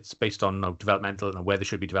it's based on developmental and where they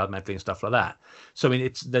should be developmentally and stuff like that. So I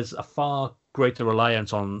mean, there's a far greater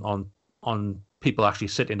reliance on people actually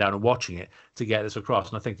sitting down and watching it to get this across.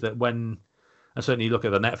 And I think that and certainly you look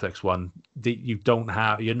at the Netflix one, you're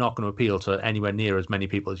not going to appeal to anywhere near as many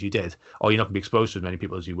people as you did, or you're not going to be exposed to as many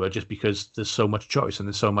people as you were, just because there's so much choice and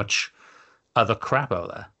there's so much other crap out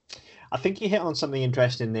there. I think you hit on something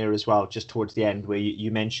interesting there as well, just towards the end, where you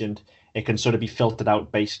mentioned it can sort of be filtered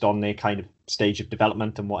out based on their kind of stage of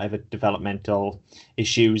development and whatever developmental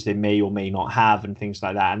issues they may or may not have and things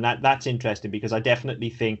like that. And that's interesting, because I definitely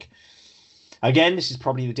think, again, this is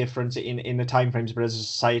probably the difference in the timeframes, but as a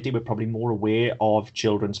society, we're probably more aware of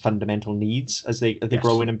children's fundamental needs as they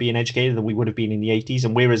grow in and being educated than we would have been in the 80s.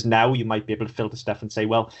 And whereas now you might be able to filter stuff and say,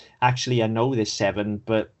 well, actually, I know there's 7,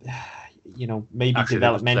 but maybe actually,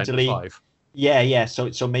 developmentally, yeah.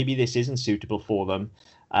 So maybe this isn't suitable for them.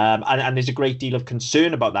 And there's a great deal of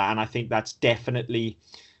concern about that. And I think that's definitely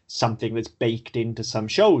something that's baked into some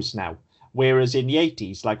shows now. Whereas in the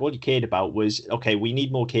 80s, like, all you cared about was, okay, we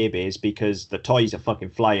need more Care Bears because the toys are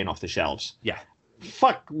fucking flying off the shelves. Yeah.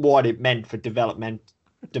 Fuck what it meant for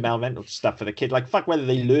developmental stuff for the kid. Like, fuck whether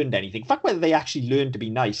they learned anything. Fuck whether they actually learned to be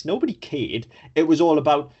nice. Nobody cared. It was all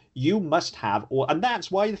about, you must have, and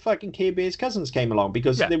that's why the fucking Care Bears cousins came along,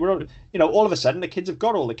 because they were, all of a sudden the kids have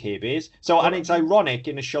got all the Care Bears. So, and it's ironic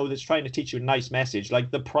in a show that's trying to teach you a nice message.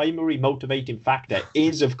 Like, the primary motivating factor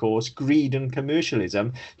is, of course, greed and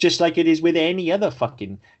commercialism, just like it is with any other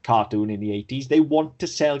fucking cartoon in the 80s. They want to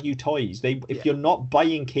sell you toys. If you're not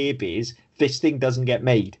buying Care Bears, this thing doesn't get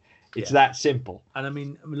made. It's that simple. And I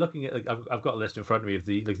mean, looking at, I've got a list in front of me of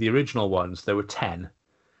the original ones. There were 10.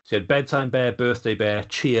 So you had Bedtime Bear, Birthday Bear,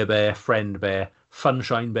 Cheer Bear, Friend Bear,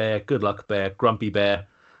 Funshine Bear, Good Luck Bear, Grumpy Bear,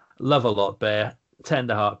 Love a Lot Bear,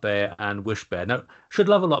 Tender Heart Bear, and Wish Bear. Now, should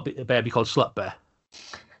Love a Lot Bear be called Slut Bear?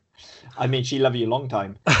 I mean, she loved you a long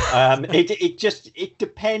time. It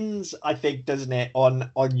depends, I think, doesn't it,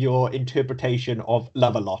 on your interpretation of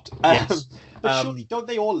love a lot. Yes. But surely don't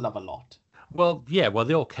they all love a lot? Well, yeah. Well,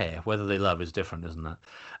 they all care. Whether they love is different, isn't it?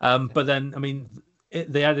 But then, I mean,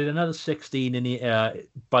 they added another 16 in the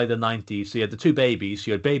by the 90s. So you had the two babies.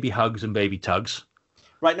 You had baby Hugs and baby Tugs.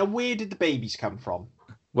 Right, now where did the babies come from?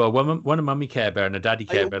 Well, one a mummy Care Bear and a daddy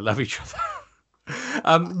Care Bear love each other.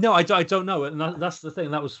 No, I don't know, and that's the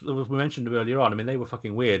thing. That was we mentioned earlier on. I mean, they were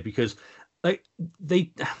fucking weird because like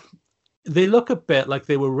they look a bit like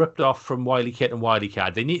they were ripped off from Wile E. Kit and Wile E.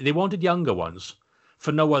 Cat. They wanted younger ones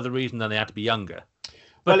for no other reason than they had to be younger.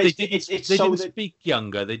 But they didn't speak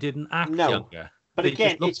younger. They didn't act younger. But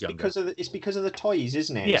again, it's because of the toys,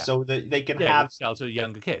 isn't it? Yeah. So that they can have sell to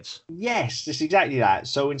younger kids. Yes, it's exactly that.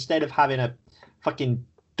 So instead of having a fucking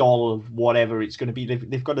doll of whatever it's going to be,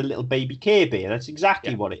 they've got a little baby Care Bear. That's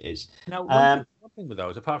exactly what it is. Now, one thing with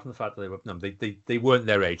those, apart from the fact that they weren't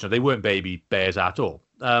their age, no, they weren't baby bears at all.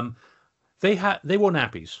 They wore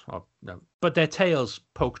nappies, but their tails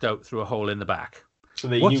poked out through a hole in the back. So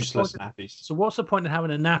they're useless nappies. So what's the point of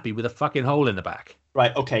having a nappy with a fucking hole in the back?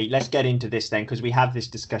 Right, okay, let's get into this then, because we have this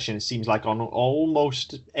discussion, it seems like, on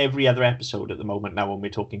almost every other episode at the moment now when we're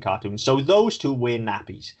talking cartoons. So those two wear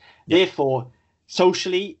nappies. Yep. Therefore,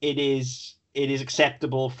 socially, it is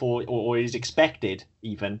acceptable for, or it is expected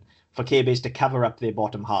even, for Care Bears to cover up their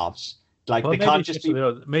bottom halves. Like, they can't just be...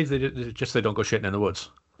 Maybe they don't go shitting in the woods.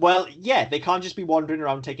 Well, yeah, they can't just be wandering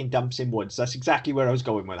around taking dumps in woods. That's exactly where I was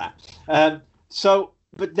going with that.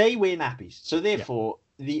 But they wear nappies. So therefore,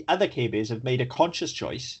 the other Care Bears have made a conscious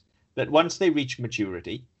choice that once they reach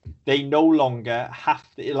maturity, they no longer have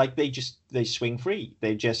to, like, they swing free.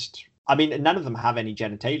 They just, I mean, none of them have any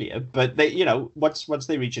genitalia, but they, once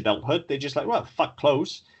they reach adulthood, they're just like, well, fuck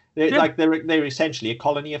clothes. They're essentially a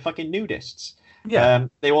colony of fucking nudists. Yeah.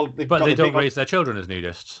 But they don't raise their children as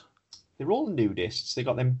nudists. They're all nudists. They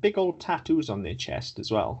got them big old tattoos on their chest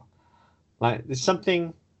as well. Like, there's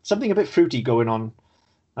something a bit fruity going on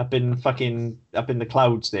up in the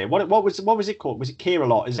clouds there. What was it called? Was it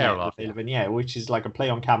Care-a-Lot, isn't Care-a-Lot, it? Yeah, which is like a play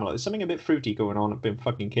on Camelot. There's something a bit fruity going on up in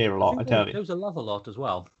fucking Care-a-Lot, I tell you. There was a Love-a-Lot as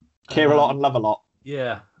well. Care-a-Lot and Love-a-Lot.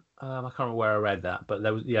 Yeah. I can't remember where I read that, but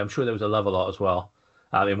I'm sure there was a Love-a-Lot as well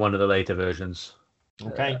in one of the later versions.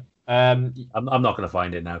 Okay. I'm not going to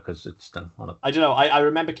find it now because it's done on I don't know. I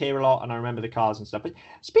remember Care-a-Lot and I remember the cars and stuff. But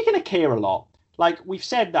speaking of Care-a-Lot, like, we've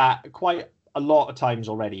said that quite a lot of times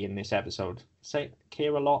already in this episode. Say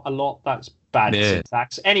Care-a-Lot a lot. That's bad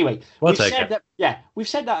syntax. Anyway, we've said that. Yeah, we've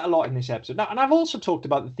said that a lot in this episode. Now, and I've also talked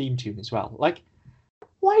about the theme tune as well. Like,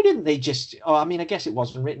 why didn't they just? Oh, I mean, I guess it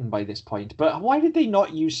wasn't written by this point, but why did they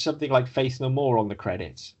not use something like Faith No More on the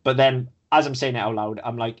credits? But then, as I'm saying it out loud,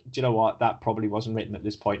 I'm like, do you know what? That probably wasn't written at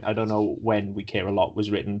this point. I don't know when We Care-a-Lot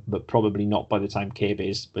was written, but probably not by the time Care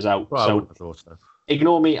Bears was out. Well, I wouldn't have thought so.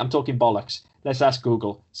 Ignore me. I'm talking bollocks. Let's ask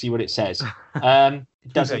Google. See what it says.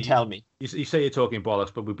 It doesn't tell me. You say you're talking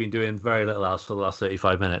bollocks, but we've been doing very little else for the last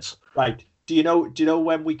 35 minutes. Right. Do you know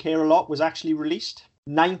when We Care-a-Lot was actually released?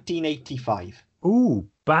 1985. Ooh,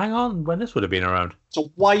 bang on when this would have been around.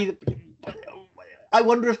 So why? I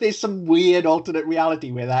wonder if there's some weird alternate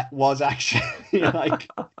reality where that was actually like.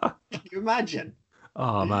 Can you imagine?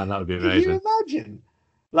 Oh man, that would be amazing. Can you imagine?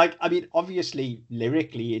 Like, I mean, obviously,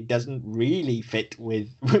 lyrically, it doesn't really fit with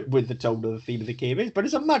the tone of the theme of the Care Bears, but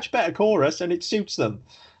it's a much better chorus, and it suits them.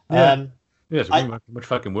 Yeah, it's a much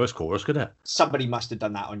fucking worse chorus, couldn't it? Somebody must have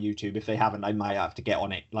done that on YouTube. If they haven't, I might have to get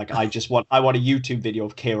on it. Like, I want a YouTube video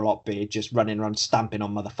of Care-a-Lot Bear just running around stamping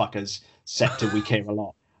on motherfuckers set to We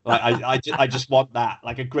Care-a-Lot. Like, I just want that,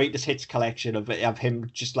 like a greatest hits collection of him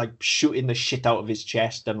just like shooting the shit out of his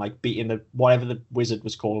chest and like beating whatever the wizard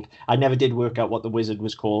was called. I never did work out what the wizard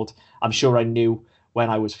was called. I'm sure I knew when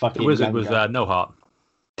I was fucking. The wizard younger. Was No Heart.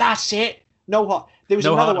 That's it. No Heart. There was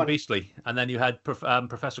No another Heart one. And Beastly, and then you had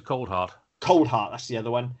Professor Cold Heart. Cold Heart. That's the other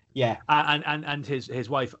one. Yeah. And his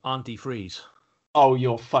wife Auntie Freeze. Oh,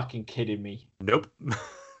 you're fucking kidding me. Nope.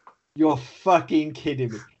 You're fucking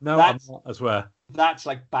kidding me. No, I'm not, I swear. That's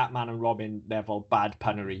like Batman and Robin level bad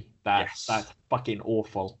punnery. That's fucking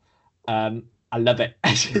awful. I love it.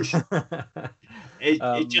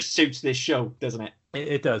 It just suits this show, doesn't it?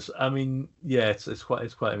 It does. I mean, yeah, it's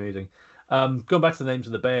quite amusing. Going back to the names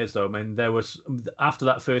of the bears, though, I mean, there was after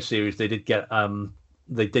that first series, they did get a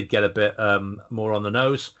bit more on the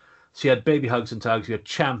nose. So you had Baby Hugs and Tugs, you had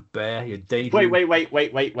Champ Bear, you had Daydream.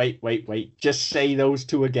 Wait. Just say those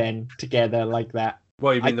two again together like that.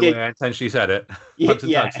 Well, you mean way I intentionally said it?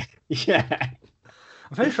 Yeah.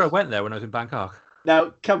 I'm pretty sure I went there when I was in Bangkok.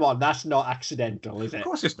 Now, come on, that's not accidental, is it? Of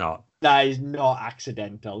course it's not. That is not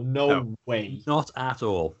accidental. No way. Not at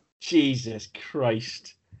all. Jesus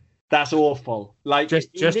Christ. That's awful. Like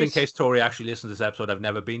Just in case Tori actually listens to this episode, I've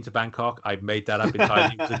never been to Bangkok. I made that up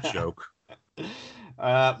entirely. It was a joke.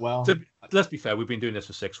 Well, let's be fair. We've been doing this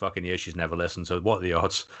for 6 fucking years. She's never listened. So what are the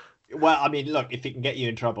odds? Well, I mean, look, if it can get you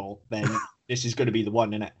in trouble, then this is going to be the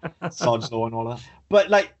one, innit? Sod's law and all that. But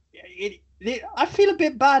like, I feel a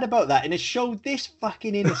bit bad about that, and it showed this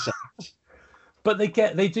fucking innocent. But they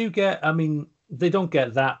do get. I mean, they don't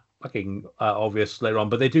get that fucking obvious later on,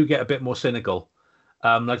 but they do get a bit more cynical.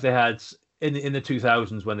 Like they had in the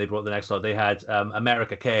 2000s when they brought the next lot, they had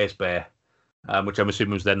America Cares Bear, which I'm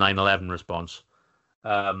assuming was their 9/11 response.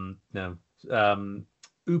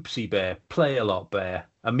 Oopsie Bear, Play a Lot Bear,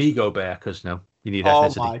 Amigo Bear, because you need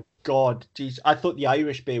ethnicity. Oh my god, jeez! I thought the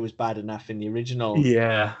Irish Bear was bad enough in the original.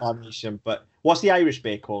 Yeah. Animation, but what's the Irish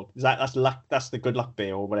Bear called? That's luck? That's the Good Luck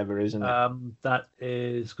Bear or whatever, isn't it? That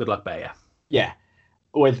is Good Luck Bear. Yeah. Yeah.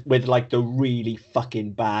 With like the really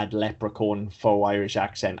fucking bad leprechaun faux Irish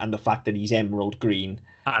accent and the fact that he's emerald green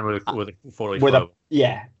and with a 4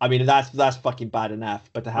 yeah, I mean that's fucking bad enough.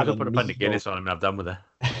 But to have put a pint of Guinness on him, and I'm done with it.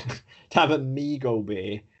 To have Amigo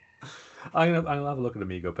Bear, I'm gonna have a look at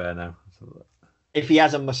Amigo Bear now. If he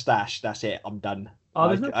has a mustache, that's it. I'm done. Oh,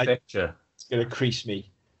 there's no picture. It's gonna crease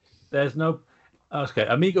me. There's no. Okay,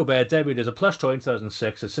 Amigo Bear debuted as a plush toy in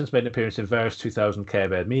 2006, has since made an appearance in various 2000 Care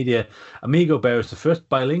Bear media. Amigo Bear is the first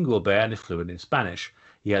bilingual bear and is fluent in Spanish.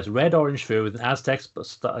 He has red-orange fur with an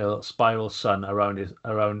Aztec-style spiral sun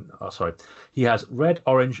He has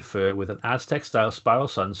red-orange fur with an Aztec-style spiral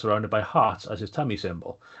sun surrounded by hearts as his tummy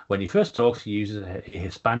symbol. When he first talks, he uses a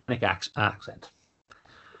Hispanic accent.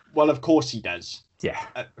 Well, of course he does. Yeah.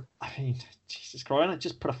 I mean, Jesus Christ,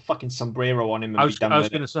 just put a fucking sombrero on him and I was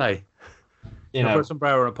going to say. You know, put a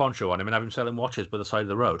sombrero and a poncho on him and have him selling watches by the side of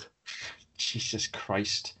the road. Jesus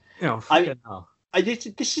Christ!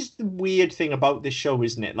 This is the weird thing about this show,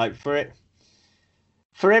 isn't it? Like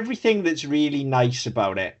for everything that's really nice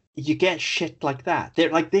about it, you get shit like that.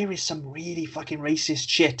 There is some really fucking racist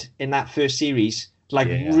shit in that first series,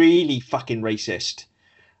 really fucking racist.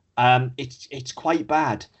 It's quite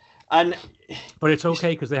bad, but it's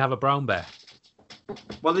okay because they have a brown bear.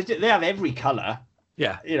 Well, they have every color.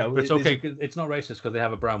 Yeah, it's okay. It's not racist because they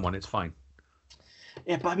have a brown one. It's fine.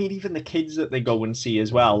 Yeah, but I mean, even the kids that they go and see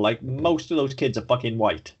as well, like most of those kids are fucking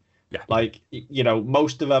white. Yeah. Like,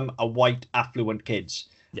 most of them are white, affluent kids.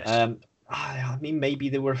 Yes. I mean, maybe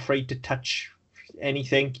they were afraid to touch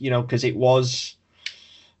anything, because it was,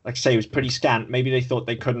 like I say, it was pretty scant. Maybe they thought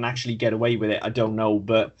they couldn't actually get away with it. I don't know,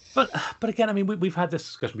 but again, I mean, we've had this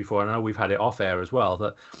discussion before, and I know we've had it off air as well.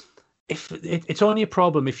 That if it's only a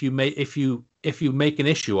problem if you make an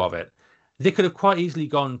issue of it. They could have quite easily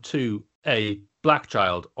gone to a black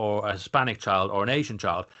child or a Hispanic child or an Asian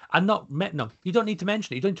child and not met them. You don't need to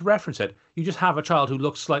mention it. You don't need to reference it. You just have a child who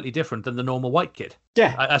looks slightly different than the normal white kid.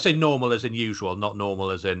 Yeah. I say normal as in usual, not normal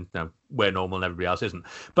as in we're normal and everybody else isn't.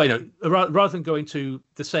 But rather than going to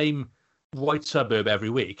the same white suburb every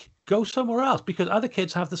week, go somewhere else because other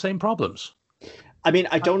kids have the same problems. I mean,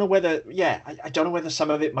 I don't know whether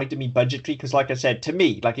some of it might have been budgetary because, like I said, to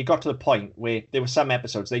me, like it got to the point where there were some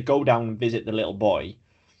episodes they go down and visit the little boy,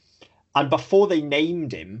 and before they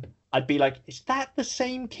named him, I'd be like, "Is that the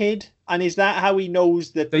same kid? And is that how he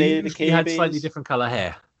knows that they're the kid?" He had slightly different color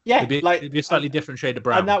hair. Yeah, it'd be a slightly different shade of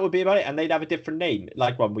brown, and that would be about it. And they'd have a different name.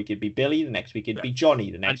 Like one week it'd be Billy, the next week it'd be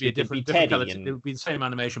Johnny, the next week it'd be Teddy. It would be the same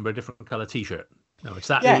animation but a different color T-shirt. No, it's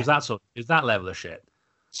that. Yeah. It was that level of shit.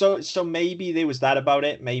 So maybe there was that about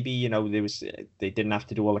it. Maybe they didn't have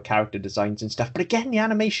to do all the character designs and stuff. But again, the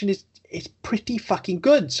animation is pretty fucking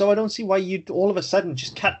good. So I don't see why you'd all of a sudden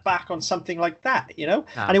just cut back on something like that,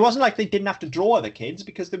 And it wasn't like they didn't have to draw other kids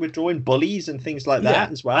because they were drawing bullies and things like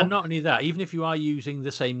that as well. And not only that, even if you are using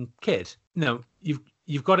the same kid,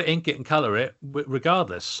 you've got to ink it and color it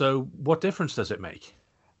regardless. So what difference does it make?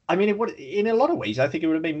 I mean, it would, in a lot of ways, I think it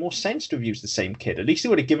would have made more sense to have used the same kid. At least it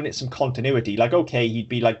would have given it some continuity. Like, okay, he'd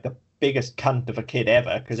be like the biggest cunt of a kid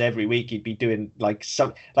ever because every week he'd be doing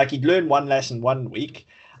he'd learn one lesson one week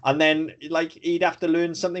and then he'd have to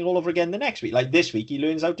learn something all over again the next week. Like this week he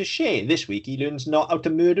learns how to share. This week he learns not how to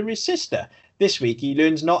murder his sister. This week he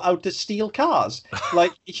learns not how to steal cars.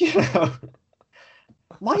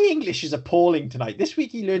 My English is appalling tonight. This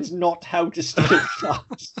week he learns not how to steal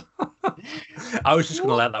cars. I was just going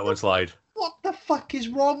to let that one slide. What the fuck is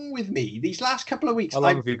wrong with me? These last couple of weeks. How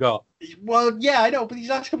long have you got? Well, yeah, I know, but these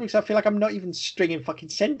last couple of weeks I feel like I'm not even stringing fucking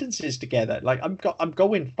sentences together. Like I'm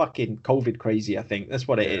going fucking COVID crazy, I think. That's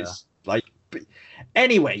what it is.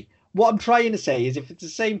 Anyway, what I'm trying to say is if it's the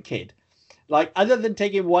same kid, other than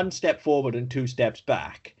taking one step forward and two steps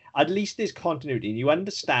back, at least there's continuity and you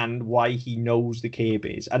understand why he knows the Care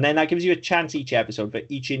Bears. And then that gives you a chance each episode for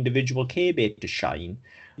each individual Care Bear to shine,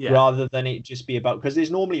 rather than it just be about, because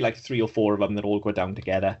there's normally like 3 or 4 of them that all go down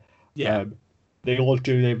together. Yeah. They all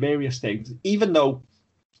do their various things, even though,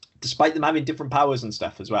 despite them having different powers and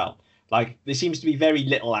stuff as well, like there seems to be very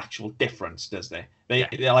little actual difference, does there?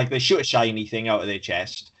 They're like, they shoot a shiny thing out of their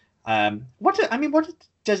chest. What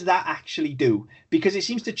does that actually do? Because it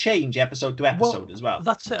seems to change episode to episode as well.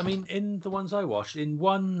 That's it. I mean, in the ones I watched, in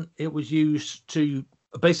one it was used to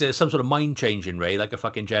basically some sort of mind changing ray, like a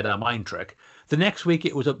fucking Jedi mind trick. The next week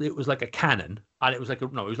it was like a cannon, and it was like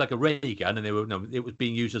a ray gun, and it was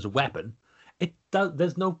being used as a weapon.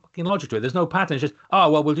 There's no fucking logic to it. There's no pattern. It's just,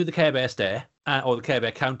 we'll do the Care Bear stare, or the Care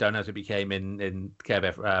Bear countdown, as it became in Care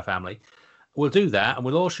Bear family. We'll do that, and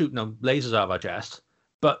we'll all shoot lasers out of our chest.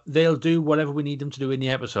 But they'll do whatever we need them to do in the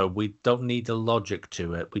episode. We don't need the logic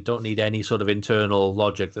to it. We don't need any sort of internal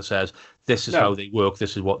logic that says this is how they work.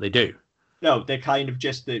 This is what they do. No, they're kind of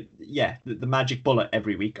just the magic bullet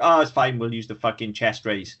every week. Oh, it's fine. We'll use the fucking chest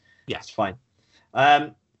rays. Yeah, it's fine.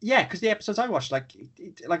 Because the episodes I watched, like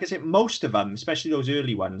I said, most of them, especially those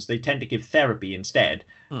early ones, they tend to give therapy instead.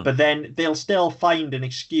 But then they'll still find an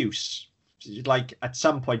excuse, like at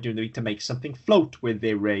some point during the week, to make something float with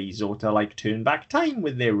their rays, or to like turn back time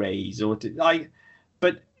with their rays, or to like.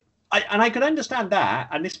 But I could understand that,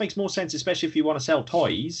 and this makes more sense, especially if you want to sell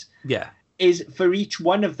toys. Yeah, is for each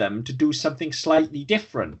one of them to do something slightly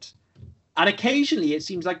different. And occasionally it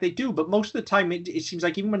seems like they do, but most of the time it seems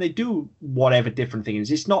like even when they do whatever different thing is,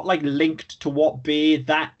 it's not like linked to what bear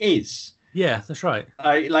that is. Yeah, that's right.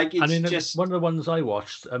 Just one of the ones I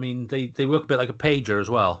watched. I mean, they work a bit like a pager as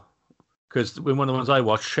well, because in one of the ones I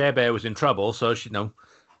watched, Cher Bear was in trouble, so she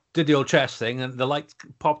did the old chest thing, and the light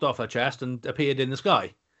popped off her chest and appeared in the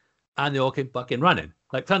sky, and they all came fucking running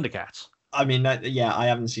like Thundercats. I mean, I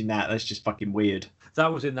haven't seen that. That's just fucking weird.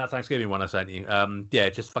 That was in that Thanksgiving one I sent you.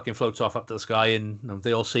 It just fucking floats off up to the sky, and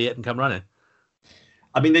they all see it and come running.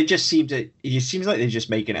 I mean, it seems like they're just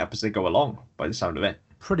making it up as they go along, by the sound of it.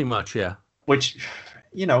 Pretty much, yeah. Which,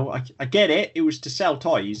 I get it. It was to sell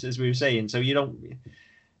toys, as we were saying, so you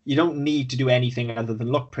don't need to do anything other than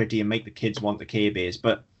look pretty and make the kids want the Care Bears.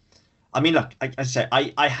 But, I mean, look, I said,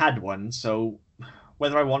 I had one, so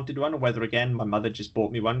whether I wanted one or whether, again, my mother just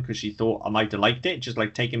bought me one because she thought I might have liked it, just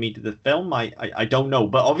like taking me to the film, I don't know.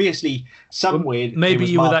 But obviously, somewhere maybe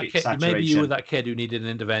you were that kid. Maybe you were that kid who needed an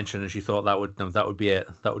intervention, and she thought that would be it.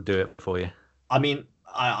 That would do it for you. I mean,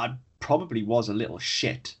 I probably was a little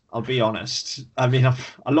shit. I'll be honest. I mean,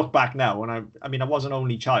 I look back now, and I was an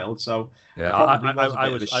only child, so yeah, I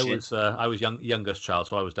was youngest child,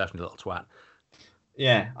 so I was definitely a little twat.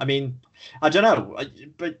 Yeah, I mean, I don't know,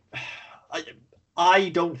 but I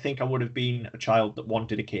don't think I would have been a child that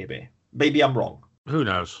wanted a Care Bear. Maybe I'm wrong. Who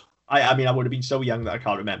knows? I mean, I would have been so young that I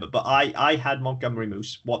can't remember. But I had Montgomery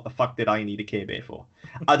Moose. What the fuck did I need a Care Bear for?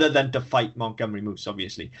 Other than to fight Montgomery Moose,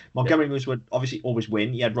 obviously. Montgomery Moose would obviously always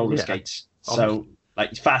win. He had roller skates. So, like,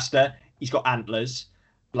 he's faster. He's got antlers.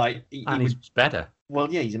 Like, he's better.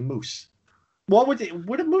 Well, yeah, he's a moose. What would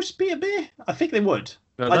a moose be a bear? I think they would.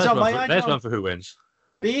 No, there's one for who wins.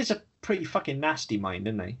 Bears are pretty fucking nasty, mind,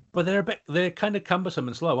 aren't they? But they're kind of cumbersome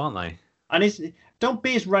and slow, aren't they? And don't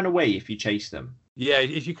bears run away if you chase them? Yeah,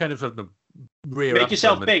 if you kind of sort of make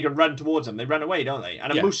yourself big and run towards them, they run away, don't they?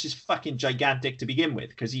 And a moose is fucking gigantic to begin with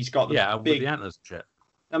because he's got the big with the antlers and shit.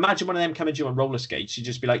 Imagine one of them coming to you on roller skates. You'd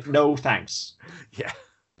just be like, no, thanks. Yeah.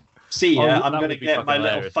 See ya. I'm going to get my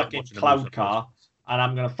little fucking cloud car and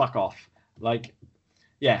I'm going to fuck off. Like,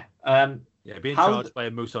 yeah. Being charged by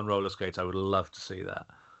a moose on roller skates, I would love to see that.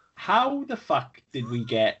 How the fuck did we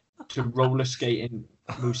get to roller skating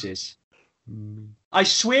mooses? I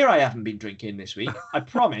swear I haven't been drinking this week. I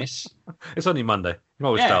promise. It's only Monday. You can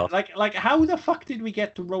always tell. Like how the fuck did we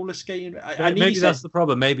get to roller skating? Maybe that's the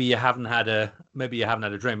problem. Maybe you haven't had a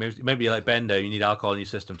drink. Maybe like Bender, you need alcohol in your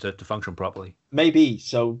system to function properly. Maybe.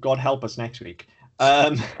 So God help us next week.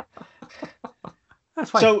 That's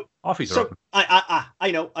fine. So offies are open.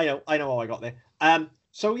 I know how I got there.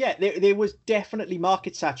 So yeah, there was definitely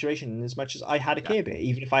market saturation in as much as I had a Care Bear,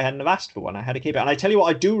 even if I hadn't have asked for one, I had a Care Bear. And I tell you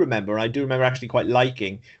what I do remember actually quite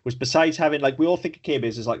liking, was besides having, like, we all think of Care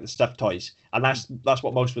Bears as like the stuffed toys, and that's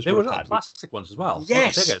what most of us would have had. Plastic ones as well.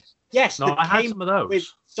 Yes. No, I had some of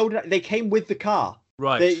those. They came with the car.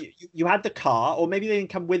 Right. You had the car, or maybe they didn't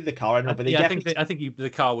come with the car. I don't know, but I think the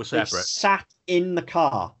car was separate. They sat in the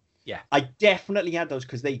car. Yeah, I definitely had those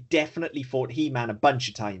because they definitely fought He-Man a bunch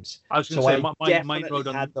of times. I was going to say, my road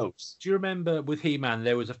had those. Do you remember with He-Man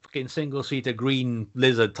there was a fucking single-seater green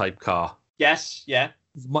lizard type car? Yes, yeah.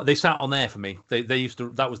 They sat on there for me. They used to.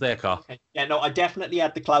 That was their car. Okay. Yeah, no, I definitely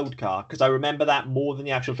had the cloud car because I remember that more than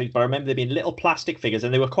the actual figures. But I remember there being little plastic figures,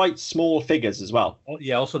 and they were quite small figures as well. Oh,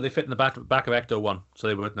 yeah. Also, they fit in the back of Ecto One, so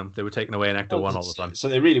they were taken away in Ecto One all the time. So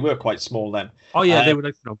they really were quite small then. Oh yeah, they were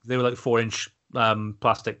like 4-inch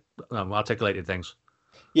plastic articulated things.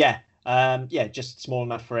 Yeah, just small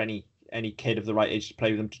enough for any kid of the right age to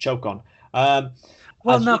play with them to choke on.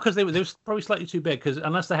 Well, no, because they were probably slightly too big. Because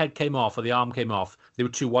unless the head came off or the arm came off, they were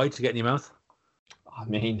too wide to get in your mouth. I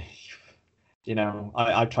mean,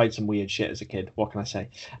 I tried some weird shit as a kid. What can I say?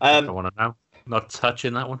 I don't want to know. Not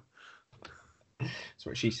touching that one. That's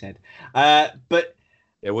what she said. But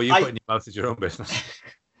yeah, well, you put in your mouth is your own business.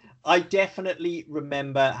 I definitely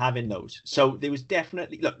remember having those. So there was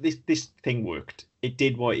definitely this thing worked. It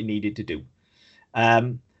did what it needed to do.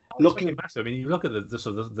 Looking massive. I mean, you look at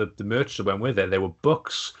the merch that went with it. There were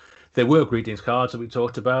books, there were greetings cards that we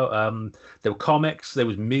talked about. There were comics, there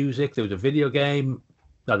was music, there was a video game.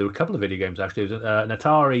 No, there were a couple of video games actually. There was an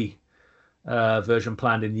Atari version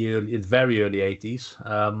planned in the very early 80s.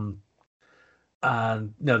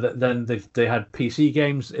 And then they had PC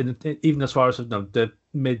games even as far as the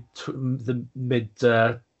mid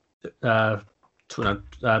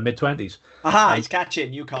 20s. Aha, it's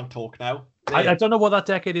catching. You can't talk now. I don't know what that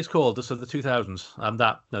decade is called. So the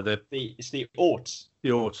 2000s. It's the aughts. The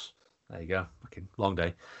aughts. There you go. Fucking long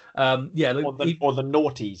day. Or the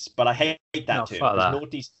noughties, but I hate that term. That.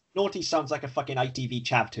 Naughty sounds like a fucking ITV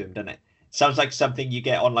chav term, doesn't it? Sounds like something you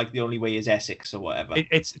get on like The Only Way Is Essex or whatever.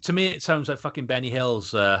 It's to me, it sounds like fucking Benny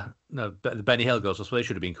Hill's. The Benny Hill Girls. That's what they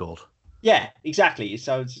should have been called. Yeah, exactly. It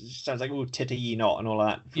sounds like titty ye not and all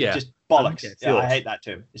that. Yeah, just bollocks. I hate that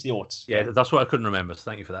term. It's the aughts. Yeah, that's what I couldn't remember. So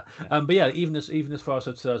thank you for that. Yeah. But yeah, even as far as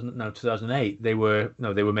 2008, they were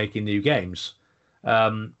making new games.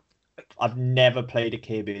 I've never played a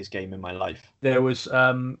Care Bears game in my life. There was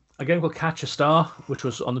a game called Catch a Star, which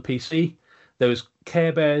was on the PC. There was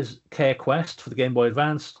Care Bears Care Quest for the Game Boy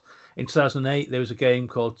Advance. In 2008, there was a game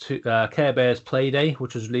called Care Bears Playday,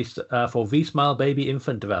 which was released for V-Smile baby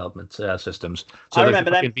infant development systems. So I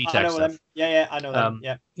remember them. I know them. Yeah, I know them.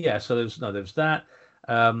 Yeah. So there was that.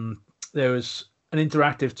 There was an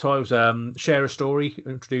interactive toy. It was Share a Story,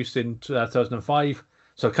 introduced in 2005.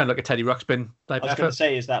 So kind of like a Teddy Ruxpin type. I was going to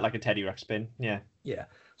say, is that like a Teddy Ruxpin? Yeah. Yeah.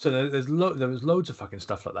 So there was loads of fucking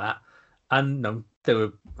stuff like that, and there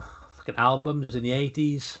were fucking albums in the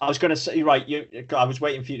 80s. I was going to say, right, I was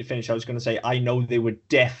waiting for you to finish. I was going to say, I know they were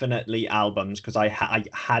definitely albums because I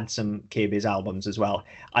had some Care Bears albums as well.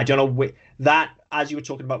 I don't know that, as you were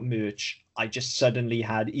talking about merch, I just suddenly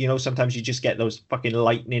had, sometimes you just get those fucking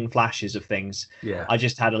lightning flashes of things. Yeah. I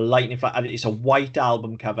just had a lightning flash. It's a white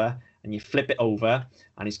album cover and you flip it over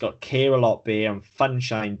and it's got Care-a-Lot Bear and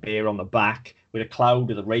Funshine Bear on the back, with a cloud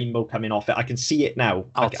with a rainbow coming off it. I can see it now.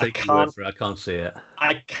 I can't see it.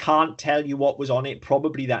 I can't tell you what was on it.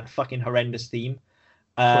 Probably that fucking horrendous theme.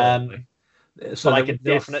 So but I can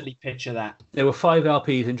definitely picture that. There were 5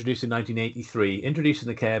 LPs introduced in 1983, introducing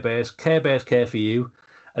the Care Bears Care for You,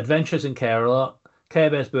 Adventures in Care-a-Lot, Care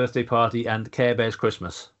Bears Birthday Party, and Care Bears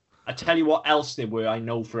Christmas. I tell you what else there were, I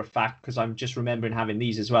know for a fact, because I'm just remembering having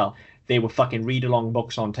these as well. They were fucking read-along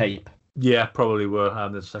books on tape. Yeah, probably were.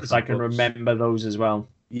 Because I can remember those as well.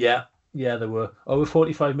 Yeah, there were. Over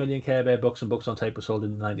 45 million Care Bear books and books on tape were sold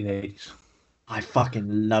in the 1980s. I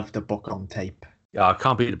fucking love the book on tape. Yeah, I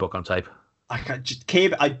can't beat the book on tape.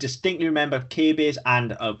 I distinctly remember Care Bears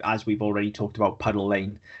and, as we've already talked about, Puddle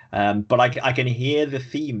Lane. But I can hear the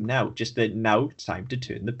theme now. Just that now it's time to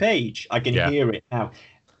turn the page. I can hear it now.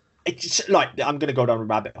 It's like, I'm going to go down a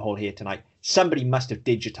rabbit hole here tonight. Somebody must have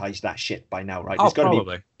digitized that shit by now, right? There's got to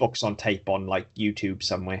be books on tape on like YouTube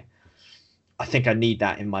somewhere. I think I need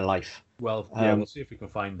that in my life. Well, we'll see if we can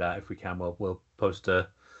find that. If we can, we'll post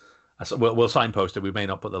we'll signpost it. We may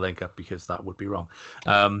not put the link up because that would be wrong.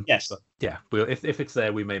 Yes. But yeah. If it's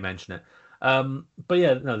there, we may mention it. But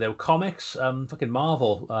yeah, no, there were comics. Fucking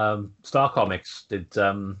Marvel, Star Comics did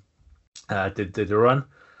a run.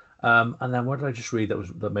 And then what did I just read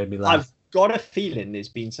that made me laugh? I've got a feeling there's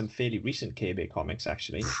been some fairly recent Care Bear comics,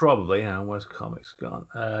 actually. Probably, yeah. Where's comics gone?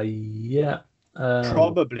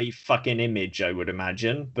 Probably fucking Image, I would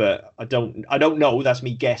imagine, but I don't know. That's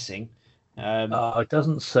me guessing. It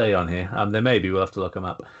doesn't say on here. There may be. We'll have to look them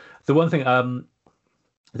up. The one thing I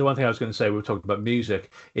was going to say, we were talking about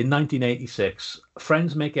music. In 1986,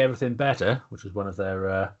 Friends Make Everything Better, which was one of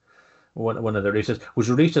their releases, was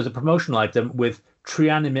released as a promotional item with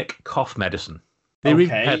Trianimic cough medicine. They were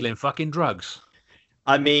even peddling fucking drugs.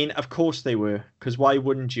 I mean, of course they were, because why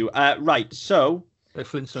wouldn't you? Right, so... Like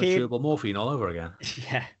Flintstone chewable morphine all over again.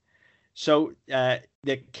 Yeah. So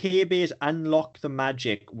the Care Bears Unlock the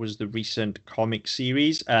Magic was the recent comic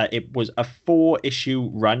series. It was a 4-issue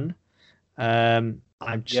run. I'm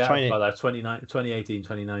just trying to... that 2018,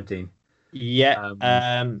 2019. Yeah,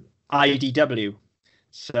 IDW.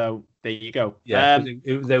 So there you go. Yeah,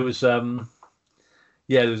 there was there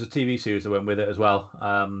was a TV series that went with it as well.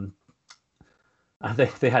 And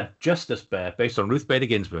they had Justice Bear based on Ruth Bader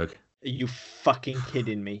Ginsburg. Are you fucking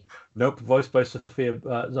kidding me? Nope, voiced by Sophia.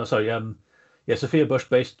 Sophia Bush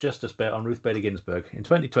based Justice Bear on Ruth Bader Ginsburg. In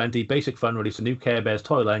 2020, Basic Fun released a new Care Bears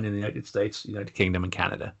toy line in the United States, United Kingdom, and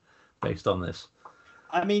Canada, based on this.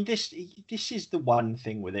 I mean, this is the one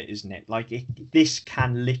thing with it, isn't it? Like, this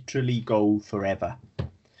can literally go forever.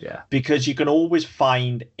 Yeah. Because you can always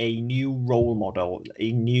find a new role model,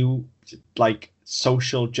 a new, like,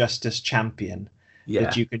 social justice champion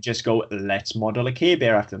that you can just go, let's model a Care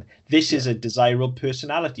Bear after them. This is a desirable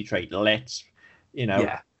personality trait. Let's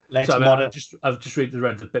model. I've just read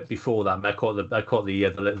a bit before that. I caught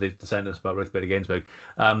the sentence about Ruth Bader Ginsburg.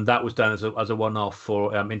 That was done as a one-off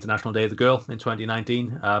for International Day of the Girl in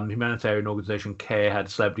 2019. Humanitarian organization CARE had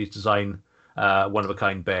celebrities design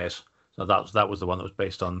one-of-a-kind bears. So that was the one that was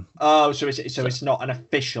based on. Oh, so it's not an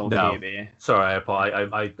official Care Bear. Sorry,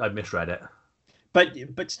 I misread it.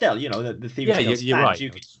 But still, the theme still stands. You're right.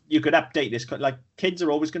 You could update this. Like, kids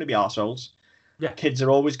are always going to be arseholes. Yeah. Kids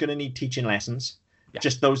are always going to need teaching lessons. Yeah.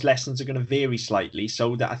 Just those lessons are going to vary slightly.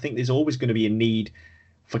 So that I think there's always going to be a need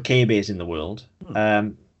for Care Bears in the world.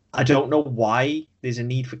 I don't know why there's a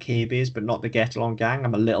need for Care Bears, but not the Get Along Gang.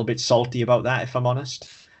 I'm a little bit salty about that, if I'm honest.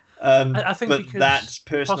 I think but that's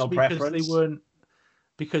personal preference.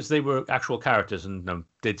 Because they were actual characters and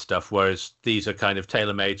did stuff, whereas these are kind of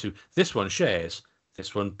tailor-made to this one shares,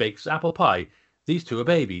 this one bakes apple pie, these two are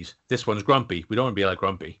babies, this one's grumpy. We don't want to be like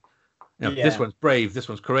grumpy. This one's brave, this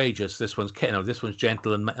one's courageous, this one's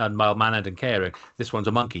gentle and mild-mannered and caring. This one's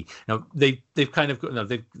a monkey. They've kind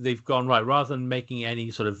of they've gone right, rather than making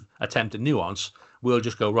any sort of attempt at nuance. We'll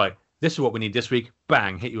just go right. This is what we need this week.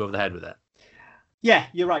 Bang! Hit you over the head with it. Yeah,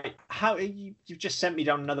 you're right. How you've just sent me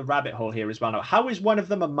down another rabbit hole here as well. Now, how is one of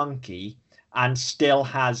them a monkey and still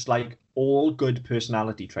has like all good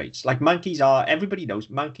personality traits? Like, everybody knows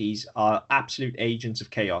monkeys are absolute agents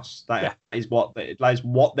of chaos. That is what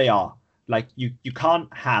they are. Like, you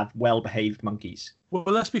can't have well-behaved monkeys. Well,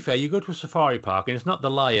 let's be fair. You go to a safari park and it's not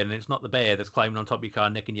the lion and it's not the bear that's climbing on top of your car,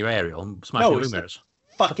 nicking your aerial and smashing your mirrors.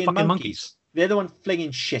 Fucking monkeys. They're the ones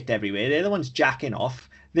flinging shit everywhere. They're the ones jacking off.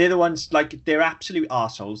 They're the ones, like, they're absolute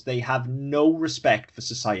arseholes. They have no respect for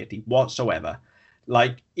society whatsoever.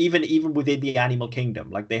 Like, even within the animal kingdom,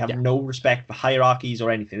 like, they have no respect for hierarchies or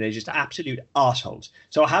anything. They're just absolute arseholes.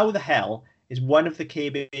 So how the hell is one of the Care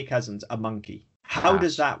Bear cousins a monkey? How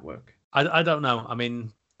does that work? I don't know. I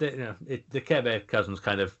mean, the Care Bear cousins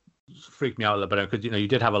kind of freaked me out a little bit because, you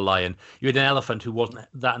did have a lion. You had an elephant who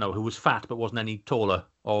was fat but wasn't any taller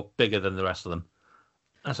or bigger than the rest of them.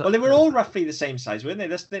 Well, they were all roughly the same size, weren't they?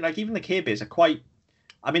 That's the thing. Like, even the Care Bears are quite.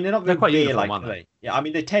 I mean, they're not very bear-like, are they? Yeah, I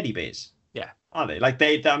mean, they're teddy bears. Yeah, are they? Like,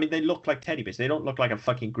 they look like teddy bears. They don't look like a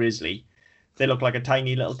fucking grizzly. They look like a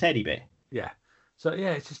tiny little teddy bear. Yeah. So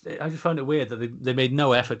yeah, I just found it weird that they made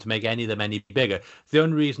no effort to make any of them any bigger. The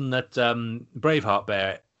only reason that Braveheart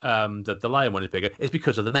Bear, that the lion one is bigger, is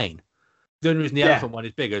because of the mane. The only reason the elephant one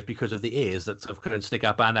is bigger is because of the ears that sort of can stick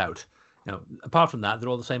up and out. Apart from that, they're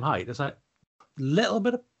all the same height. It's like little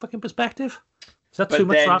bit of fucking perspective. Is that too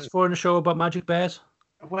much to ask for in a show about magic bears?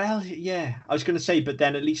 Well, yeah, I was going to say, but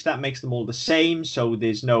then at least that makes them all the same, so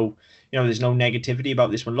there's no negativity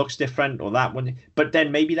about this one looks different or that one. But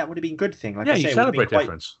then maybe that would have been a good thing. Like, you celebrate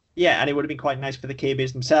difference. Yeah, and it would have been quite nice for the Care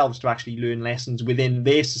Bears themselves to actually learn lessons within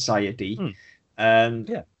their society.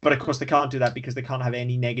 But of course they can't do that because they can't have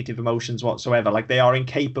any negative emotions whatsoever. Like, they are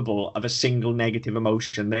incapable of a single negative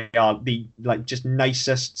emotion. They are the just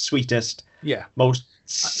nicest, sweetest, most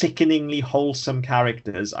sickeningly wholesome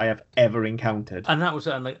characters I have ever encountered. And that was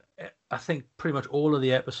I think pretty much all of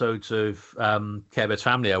the episodes of Care Bears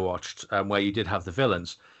Family I watched, where you did have the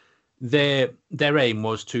villains, their aim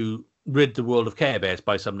was to rid the world of Care Bears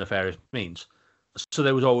by some nefarious means. So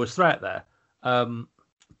there was always threat there.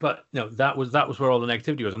 But that was where all the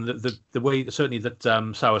negativity was, and the way certainly that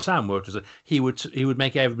Sour Sam worked was that he would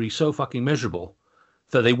make everybody so fucking miserable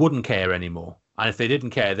that they wouldn't care anymore, and if they didn't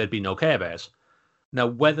care, there'd be no Care Bears. Now,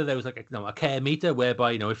 whether there was a care meter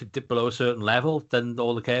whereby if it dipped below a certain level, then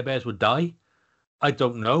all the Care Bears would die, I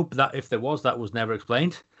don't know. But that if there was, that was never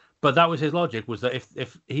explained. But that was his logic, was that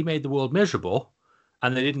if he made the world miserable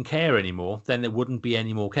and they didn't care anymore, then there wouldn't be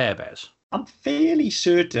any more Care Bears. I'm fairly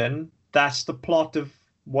certain that's the plot of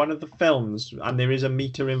one of the films, and there is a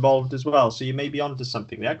meter involved as well. So you may be onto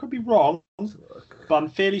something there. I could be wrong, but I'm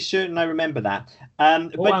fairly certain I remember that.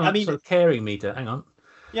 But I mean, so caring meter. Hang on.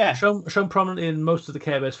 yeah, Shown prominently in most of the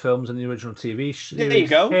Care Bears films and the original TV there you series,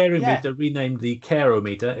 go. caring Yeah. meter, renamed the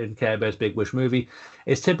Carometer in Care Bears Big Wish movie,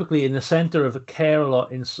 is typically in the center of a care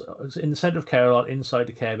lot in the center of care lot inside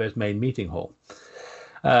the Care Bears main meeting hall.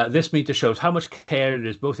 This meter shows how much care it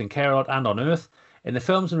is both in Care Lot and on Earth. In the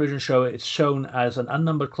film's original show, it's shown as an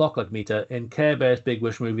unnumbered clock-like meter. In Care Bears Big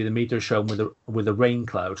Wish movie, the meter is shown with a rain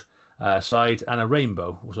cloud side and a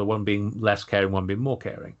rainbow, so one being less caring, one being more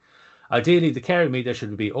caring. Ideally, the caring meter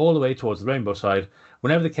should be all the way towards the rainbow side.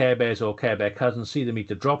 Whenever the Care Bears or Care Bear cousins see the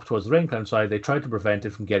meter drop towards the rain cloud side, they try to prevent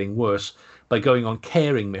it from getting worse by going on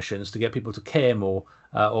caring missions to get people to care more,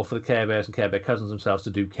 or for the Care Bears and Care Bear cousins themselves to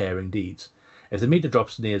do caring deeds. If the meter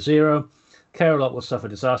drops near zero, Care-a-Lot will suffer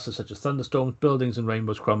disasters such as thunderstorms, buildings and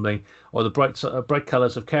rainbows crumbling, or the bright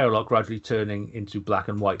colours of Care-a-Lot gradually turning into black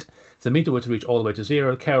and white. If the meter were to reach all the way to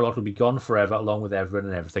zero, Care-a-Lot would be gone forever, along with everyone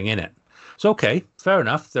and everything in it. So, okay, fair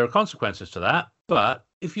enough. There are consequences to that. But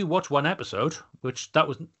if you watch one episode,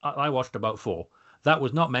 I watched about 4, that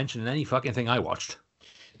was not mentioned in any fucking thing I watched.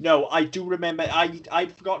 No, I do remember.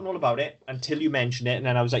 I'd forgotten all about it until you mentioned it, and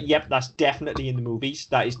then I was like, "Yep, that's definitely in the movies.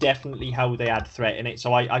 That is definitely how they add threat in it."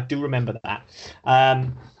 So I do remember that.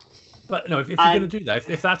 But no, if you're going to do that,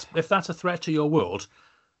 if that's a threat to your world,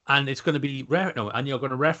 and it's going to be and you're going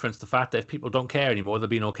to reference the fact that if people don't care anymore, there'll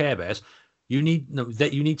be no Care Bears. You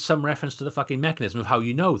need some reference to the fucking mechanism of how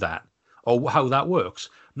you know that or how that works.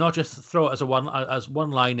 Not just throw it as one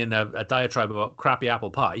line in a diatribe about crappy apple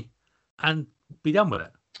pie, and be done with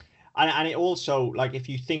it. And it also, like, if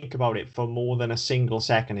you think about it for more than a single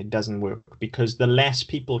second, it doesn't work, because the less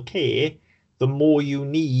people care, the more you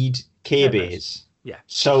need Care Bears. Yeah.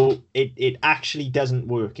 So it actually doesn't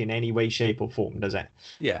work in any way, shape, or form, does it?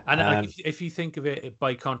 Yeah, and if you think of it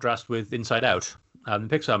by contrast with Inside Out, the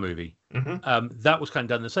Pixar movie, that was kind of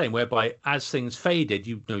done the same, whereby as things faded,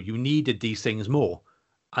 you needed these things more,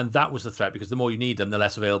 and that was the threat, because the more you need them, the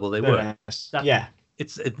less available they were.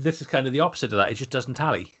 This is kind of the opposite of that. It just doesn't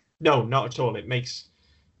tally. No, not at all. It makes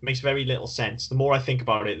very little sense. The more I think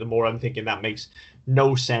about it, the more I'm thinking that makes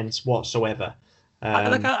no sense whatsoever.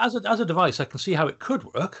 As a device, I can see how it could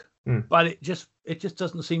work, but it just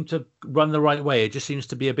doesn't seem to run the right way. It just seems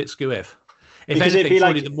to be a bit skew-if. If anything,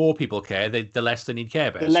 surely the more people care, the less they need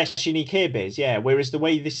Care Bears. The less you need Care Bears, yeah. Whereas the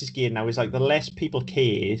way this is geared now is like the less people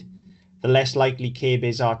care, the less likely Care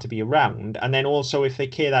Bears are to be around. And then also, if they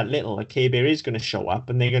care that little, a Care Bear is going to show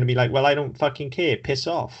up, and they're going to be like, well, I don't fucking care, piss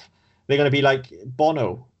off. They're going to be like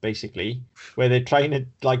Bono, basically, where they're trying to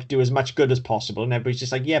like do as much good as possible, and everybody's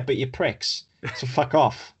just like, yeah, but you're pricks, so fuck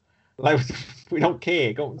off. Like, we don't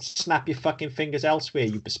care. Go and snap your fucking fingers elsewhere,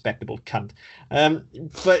 you bespectacled cunt.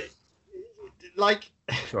 But like,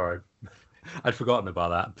 sorry, I'd forgotten about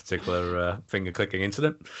that particular finger clicking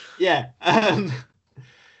incident. Yeah.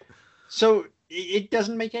 So it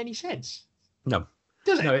doesn't make any sense. No.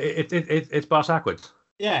 Does it? No, it's bass backwards.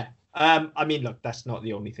 Yeah. I mean, look, that's not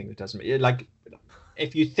the only thing that doesn't make, like,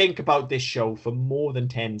 if you think about this show for more than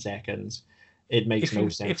 10 seconds, it makes no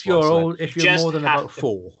sense. If you're more than about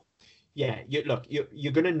 4. Yeah,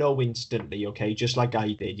 you're going to know instantly, okay? Just like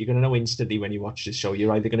I did. You're going to know instantly when you watch this show.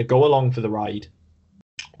 You're either going to go along for the ride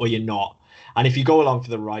or you're not. And if you go along for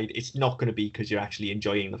the ride, it's not going to be because you're actually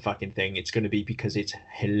enjoying the fucking thing. It's going to be because it's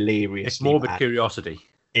hilariously It's morbid bad. Curiosity.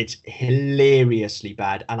 It's hilariously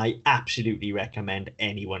bad, and I absolutely recommend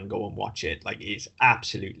anyone go and watch it. Like, it's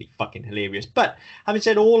absolutely fucking hilarious. But having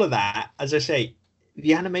said all of that, as I say,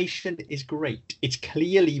 the animation is great. It's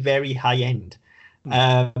clearly very high end.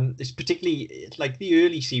 It's particularly, like, the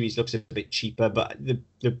early series looks a bit cheaper, but the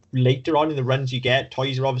later on in the runs you get,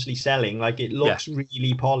 toys are obviously selling. Like, it looks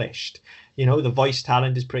really polished. You know, the voice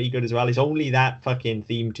talent is pretty good as well. It's only that fucking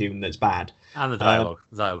theme tune that's bad. And the dialogue.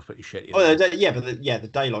 The dialogue's pretty shitty. The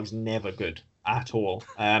dialogue's never good at all.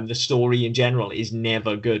 The story in general is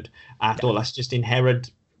never good at all. That's just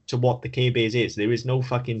inherent to what the K-Bears is. There is no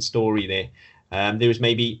fucking story there. There is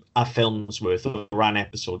maybe a film's worth or an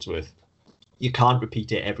episode's worth. You can't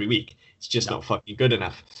repeat it every week. It's just not fucking good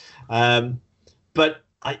enough. But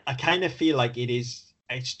I kind of feel like it's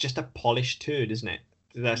just a polished turd, isn't it?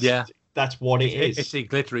 That's what it is. It's a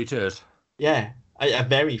glittery turd. Yeah, a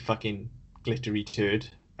very fucking glittery turd.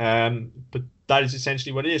 But that is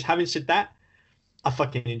essentially what it is. Having said that, I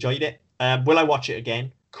fucking enjoyed it. Will I watch it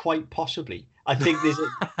again? Quite possibly. I think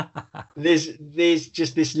there's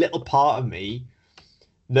just this little part of me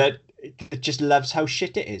that just loves how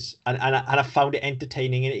shit it is, and I found it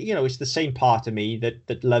entertaining. And you know, it's the same part of me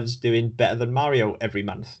that loves doing better than Mario every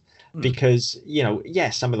month. because,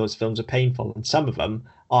 yes, some of those films are painful and some of them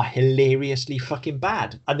are hilariously fucking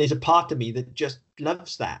bad. And there's a part of me that just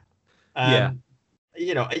loves that. Yeah.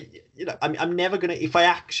 I'm never gonna, if I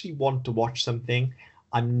actually want to watch something,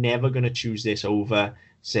 I'm never gonna choose this over,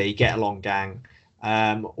 say, Get Along Gang,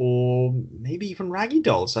 or maybe even Raggy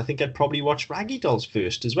Dolls. I think I'd probably watch Raggy Dolls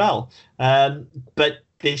first as well. But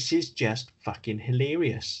this is just fucking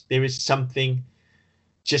hilarious. There is something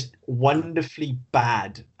just wonderfully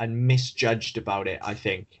bad and misjudged about it, I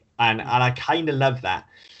think, and I kind of love that.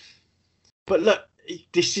 But look,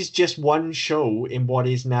 this is just one show in what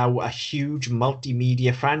is now a huge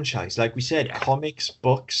multimedia franchise. Like we said, comics,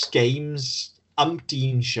 books, games,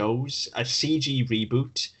 umpteen shows, a CG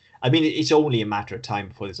reboot. I mean, it's only a matter of time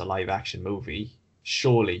before there's a live action movie,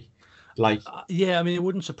 surely. Like, yeah, I mean, it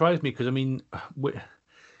wouldn't surprise me because, I mean,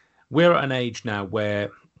 we're at an age now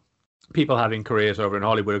where people having careers over in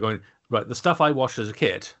Hollywood are going, right, the stuff I watched as a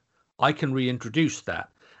kid, I can reintroduce that.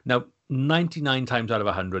 Now, 99 times out of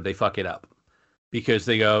 100, they fuck it up because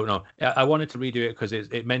they go, no, I wanted to redo it because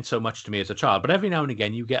it meant so much to me as a child. But every now and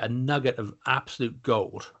again, you get a nugget of absolute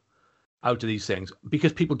gold out of these things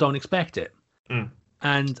because people don't expect it.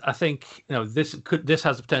 And I think, this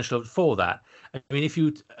has the potential for that. I mean, if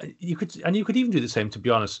you could even do the same, to be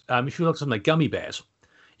honest. If you look at something like Gummy Bears,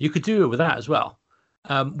 you could do it with that as well.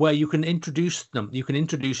 Where you can introduce them, you can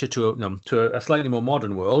introduce it to a slightly more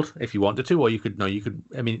modern world if you wanted to, or you could.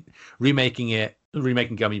 I mean, remaking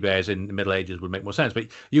Gummy Bears in the Middle Ages would make more sense. But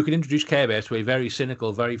you could introduce Care Bears to a very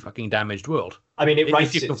cynical, very fucking damaged world. I mean,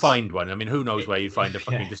 if you can find one. I mean, who knows where you'd find a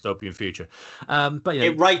fucking dystopian future? But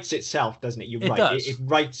it writes itself, doesn't it? You're right. Does. It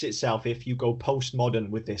writes itself if you go postmodern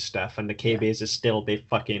with this stuff, and the Care Bears are still their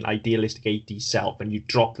fucking idealistic 80s self, and you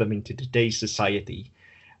drop them into today's society,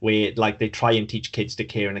 where like they try and teach kids to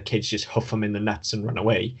care and the kids just huff them in the nuts and run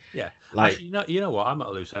away. Yeah. Like, actually, you know what? I'm not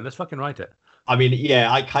a loose end. Let's fucking write it. I mean,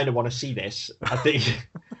 I kind of want to see this. I think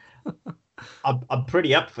I'm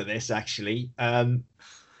pretty up for this, actually.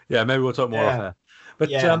 Yeah, maybe we'll talk more off there. But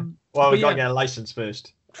we gotta get a license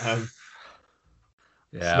first. It's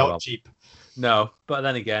not cheap. No, but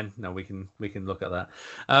then again, we can look at that.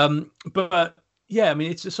 But yeah, I mean,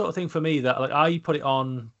 it's the sort of thing for me that like I put it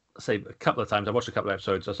on, say, a couple of times. I watched a couple of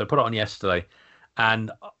episodes, so I put it on yesterday,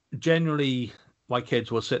 and generally my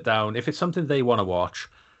kids will sit down if it's something they want to watch.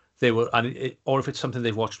 They will, or if it's something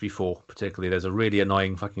they've watched before. Particularly, there's a really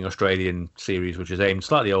annoying fucking Australian series which is aimed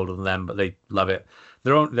slightly older than them, but they love it.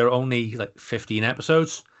 They're only like 15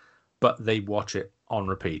 episodes, but they watch it on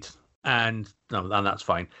repeat, and that's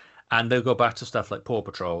fine. And they'll go back to stuff like Paw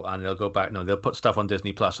Patrol, and they'll go back. They'll put stuff on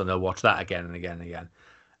Disney Plus, and they'll watch that again and again and again.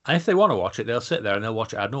 And if they want to watch it, they'll sit there and they'll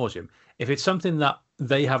watch it ad nauseum. If it's something that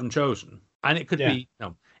they haven't chosen, and it could be,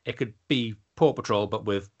 it could be Paw Patrol, but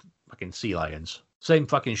with fucking sea lions. Same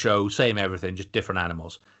fucking show, same everything, just different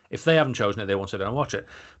animals. If they haven't chosen it, they won't sit down and watch it.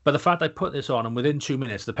 But the fact I put this on, and within 2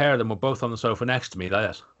 minutes, the pair of them were both on the sofa next to me like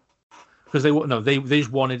this. Because they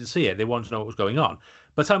just wanted to see it. They wanted to know what was going on.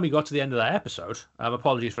 By the time we got to the end of that episode,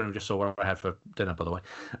 apologies for anyone who just saw what I had for dinner, by the way.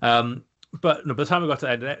 But by the time we got to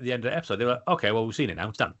the end of the episode, they were like, okay, well, we've seen it now.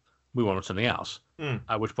 It's done. We want something else.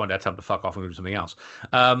 At which point I had time to fuck off and do something else.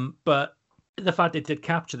 But the fact it did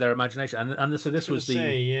capture their imagination, and so this was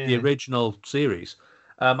the original series.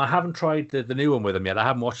 I haven't tried the new one with them yet. I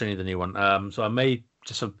haven't watched any of the new one. So I may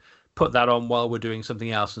just put that on while we're doing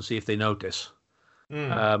something else and see if they notice.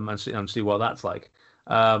 And see what that's like.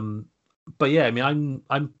 But yeah, I mean,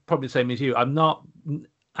 I'm probably the same as you. I'm not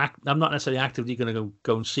necessarily actively going to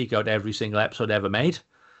go and seek out every single episode ever made,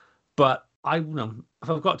 but if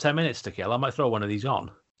I've got 10 minutes to kill, I might throw one of these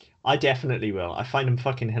on. I definitely will. I find them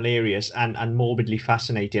fucking hilarious and morbidly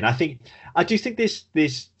fascinating. I do think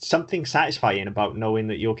there's something satisfying about knowing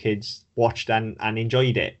that your kids watched and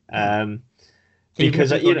enjoyed it.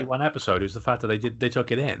 Because only one episode is the fact that they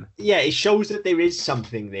took it in. Yeah, it shows that there is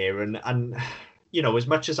something there, and as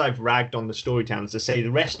much as I've ragged on the storytelling, to say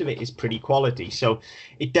the rest of it is pretty quality. So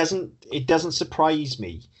it doesn't surprise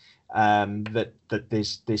me that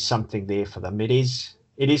there's something there for them.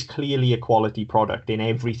 It is clearly a quality product in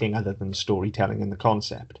everything other than storytelling and the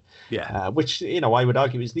concept. Yeah. Which I would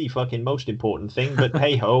argue is the fucking most important thing. But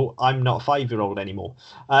hey ho, I'm not a 5-year-old anymore.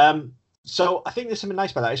 So I think there's something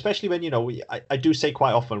nice about that, especially when I do say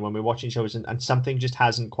quite often when we're watching shows and something just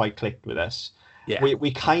hasn't quite clicked with us. Yeah.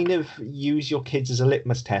 We kind of use your kids as a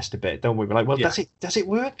litmus test a bit, don't we? We're like, well, does it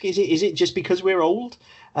work? Is it just because we're old?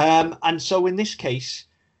 And so in this case,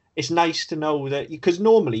 it's nice to know that, because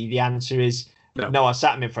normally the answer is no. I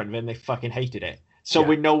sat them in front of it and they fucking hated it. So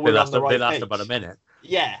we know we're on the right page. They last about a minute.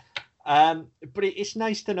 Yeah. But it's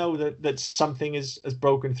nice to know that something has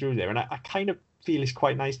broken through there, and I kind of feel it's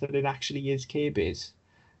quite nice that it actually is Care Bears.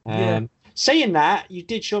 Yeah. Saying that, you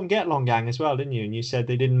did show them Get Along Gang as well, didn't you? And you said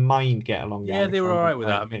they didn't mind Get Along Gang. Yeah, they were all right with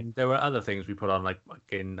that. I mean, there were other things we put on, like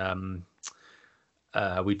in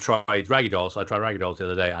we tried Raggy Dolls. I tried Raggy Dolls the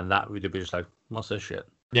other day, and that would be just like, what's this shit?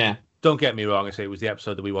 Yeah. Don't get me wrong. I say it was the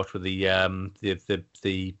episode that we watched with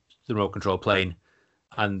the remote control plane,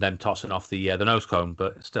 and them tossing off the nose cone.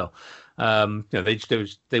 But still,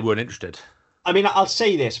 they weren't interested. I mean, I'll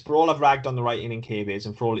say this: for all I've ragged on the writing in Care Bears,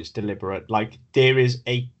 and for all it's deliberate, like there is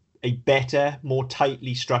a better, more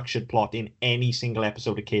tightly structured plot in any single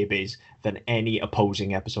episode of Care Bears than any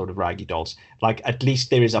opposing episode of Raggy Dolls. Like, at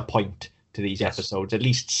least there is a point to these episodes. At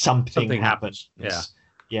least something happens.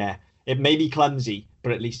 Yeah. It may be clumsy,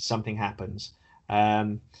 but at least something happens.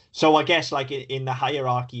 So I guess, like, in the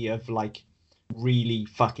hierarchy of, like, really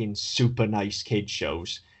fucking super nice kid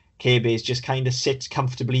shows, Care Bears just kind of sits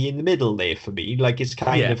comfortably in the middle there for me. Like, it's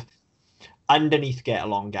kind of underneath Get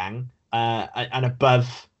Along Gang and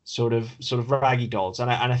above sort of Raggy Dolls. And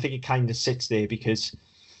I think it kind of sits there because,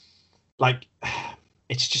 like,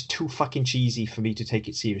 it's just too fucking cheesy for me to take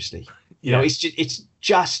it seriously. You know, it's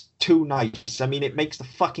just too nice. I mean, it makes the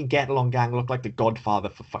fucking Get Along Gang look like the Godfather,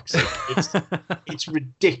 for fuck's sake. It's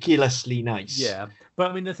ridiculously nice. Yeah,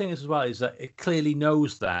 but I mean, the thing is as well is that it clearly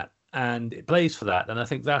knows that and it plays for that, and I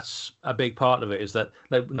think that's a big part of it. Is that,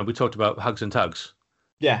 like, we talked about Hugs and Tugs.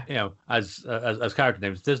 Yeah, as character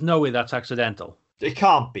names. There's no way that's accidental. It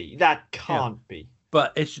can't be. That can't be.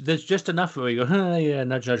 But there's just enough where you go, yeah,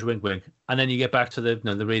 nudge, nudge, wink, wink, and then you get back to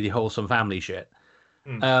the really wholesome family shit.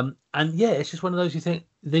 And yeah, it's just one of those you think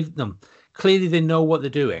clearly they know what they're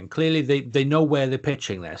doing. Clearly they know where they're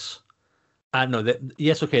pitching this. And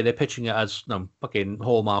they're pitching it as fucking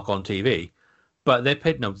Hallmark on TV, but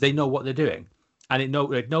they know what they're doing, and it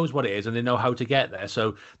knows what it is, and they know how to get there.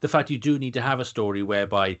 So the fact you do need to have a story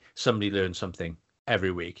whereby somebody learns something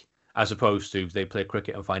every week, as opposed to they play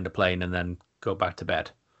cricket and find a plane and then go back to bed.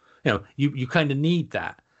 You kind of need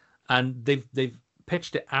that, and they've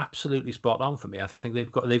pitched it absolutely spot on for me. I think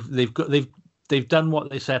they've done what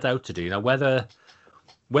they set out to do. Now whether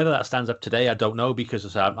that stands up today, I don't know,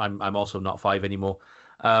 because I'm also not 5 anymore.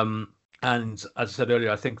 And as I said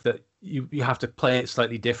earlier, I think that you have to play it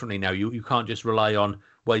slightly differently now. You can't just rely on,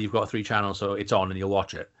 well, you've got 3 channels, so it's on and you'll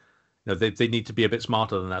watch it. They need to be a bit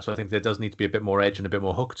smarter than that. So I think there does need to be a bit more edge and a bit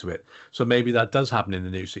more hook to it. So maybe that does happen in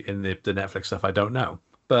the Netflix stuff. I don't know,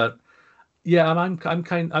 but yeah,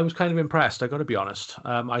 I was kind of impressed. I got to be honest.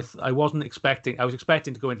 I was expecting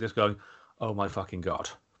to go into this going, oh my fucking god.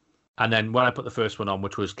 And then when I put the first one on,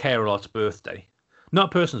 which was Care-a-Lot's birthday, not a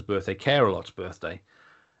person's birthday, Care-a-Lot's birthday,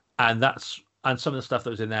 and some of the stuff that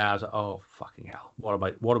was in there, I was like, oh fucking hell, what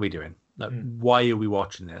are we doing? Like, why are we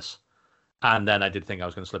watching this? And then I did think I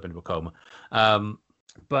was going to slip into a coma.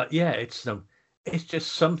 But yeah, it's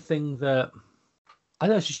just something that I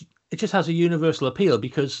don't know. It just has a universal appeal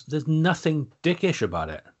because there's nothing dickish about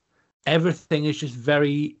it. Everything is just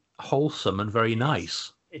very wholesome and very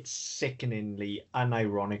nice. It's sickeningly,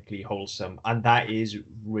 unironically wholesome, and that is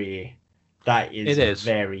rare. It is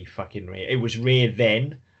very fucking rare. It was rare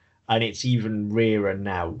then, and it's even rarer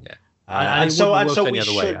now. Yeah. And so we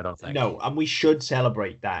should, I don't think. No, and we should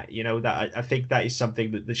celebrate that. That I think that is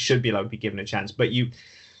something that should be allowed to be given a chance. But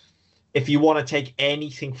if you want to take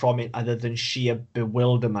anything from it other than sheer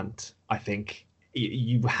bewilderment, I think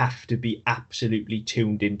you have to be absolutely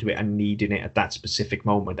tuned into it and needing it at that specific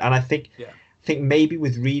moment. And I think maybe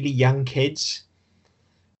with really young kids,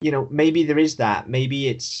 maybe there is that. Maybe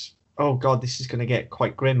it's, oh God, this is going to get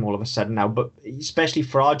quite grim all of a sudden now. But especially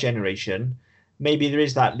for our generation, maybe there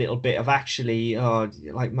is that little bit of actually,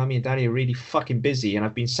 like Mummy and Daddy are really fucking busy and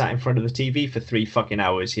I've been sat in front of the TV for 3 fucking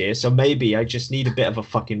hours here. So maybe I just need a bit of a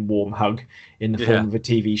fucking warm hug in the form of a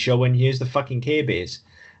TV show, and here's the fucking Care Bears.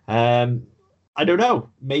 I don't know.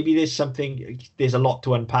 Maybe there's a lot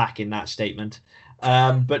to unpack in that statement.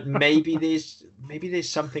 But maybe there's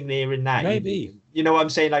something there in that. Maybe. You know what I'm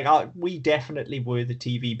saying? Like, we definitely were the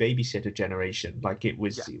TV babysitter generation. Like, it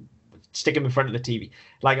was... Yeah. Stick them in front of the TV.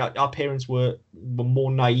 Like, our parents were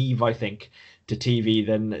more naive, I think, to TV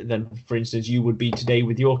than for instance you would be today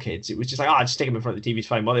with your kids. It was just like, just stick them in front of the TV, it's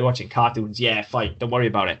fine. While they're watching cartoons, yeah, fine, don't worry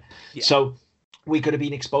about it. Yeah. So we could have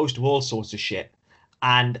been exposed to all sorts of shit,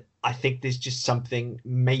 and I think there's just something.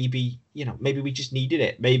 Maybe we just needed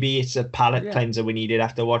it. Maybe it's a palate cleanser we needed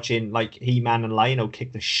after watching like He-Man and Lion-O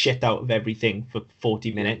kick the shit out of everything for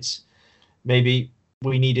 40 minutes. Maybe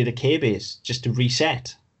we needed a Care Bears just to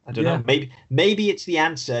reset. I don't know. Maybe it's the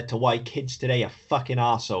answer to why kids today are fucking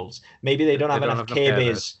arseholes. Maybe they don't have enough Care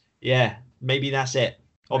Bears. Yeah, maybe that's it.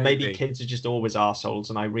 Or maybe kids are just always arseholes,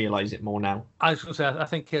 and I realise it more now. I was going to say, I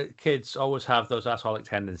think kids always have those assholic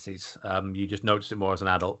tendencies. You just notice it more as an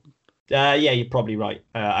adult. Yeah, you're probably right.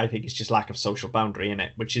 I think it's just lack of social boundary in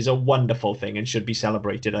it, which is a wonderful thing and should be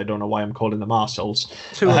celebrated. I don't know why I'm calling them arseholes.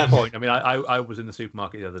 To a point. I mean, I was in the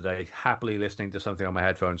supermarket the other day, happily listening to something on my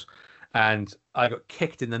headphones, and I got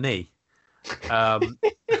kicked in the knee.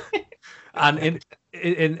 And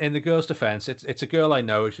in the girl's defense, it's a girl I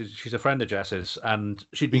know. She's a friend of Jess's, and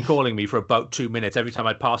she'd been calling me for about 2 minutes every time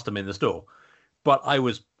I'd passed them in the store. But I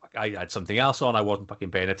had something else on. I wasn't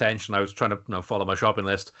fucking paying attention. I was trying to follow my shopping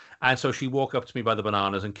list. And so she walked up to me by the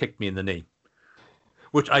bananas and kicked me in the knee,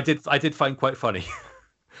 which I did find quite funny.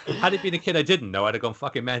 Had it been a kid I didn't know, I'd have gone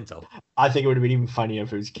fucking mental. I think it would have been even funnier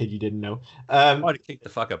if it was a kid you didn't know. I'd have kicked the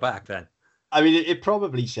fucker back then. I mean, it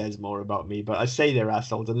probably says more about me, but I say they're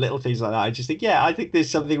assholes and little things like that. I just think, I think there's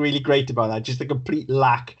something really great about that. Just a complete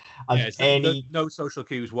lack of no social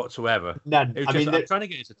cues whatsoever. None. I'm trying to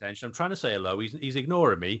get his attention. I'm trying to say hello. He's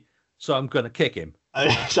ignoring me, so I'm going to kick him.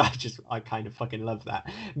 I kind of fucking love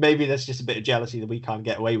that. Maybe that's just a bit of jealousy that we can't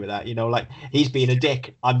get away with that. Like he's being a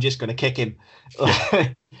dick. I'm just going to kick him.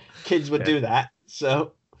 Kids would do that.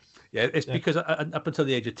 So it's because up until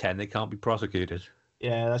the age of 10, they can't be prosecuted.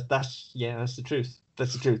 Yeah, that's the truth.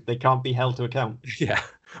 That's the truth. They can't be held to account. Yeah,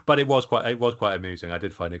 but it was quite amusing. I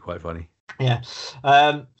did find it quite funny. Yeah.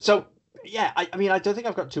 So yeah, I mean, I don't think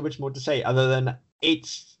I've got too much more to say other than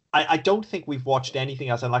I don't think we've watched anything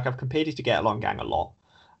else, and like I've compared it to Get Along Gang a lot,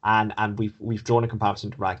 and we've drawn a comparison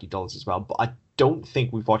to Raggy Dolls as well, but I don't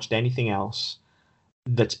think we've watched anything else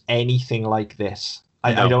that's anything like this.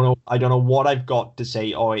 I don't know what I've got to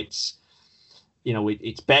say. Oh, it's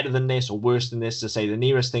better than this or worse than this. To say the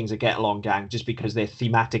nearest things are Get Along Gang, just because they're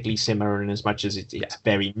thematically similar and as much as it's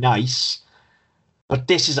very nice. But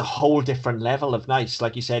this is a whole different level of nice.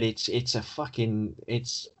 Like you said, it's a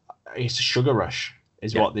sugar rush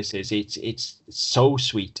is what this is. It's so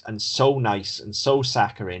sweet and so nice and so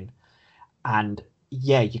saccharine. And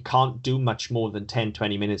you can't do much more than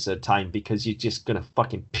 10-20 minutes at a time because you're just gonna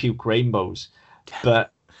fucking puke rainbows.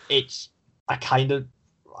 But I kind of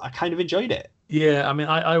enjoyed it. Yeah, I mean,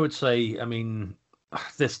 I would say, I mean,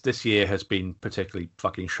 this year has been particularly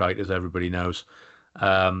fucking shite, as everybody knows.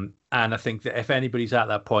 And I think that if anybody's at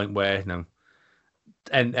that point where,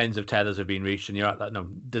 ends of tethers have been reached and you're at that,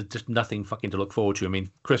 there's just nothing fucking to look forward to. I mean,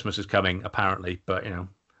 Christmas is coming, apparently, but,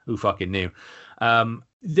 who fucking knew?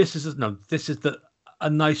 This is a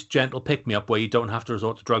nice, gentle pick-me-up where you don't have to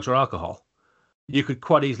resort to drugs or alcohol. You could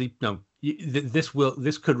quite easily,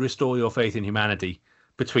 this could restore your faith in humanity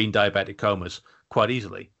between diabetic comas quite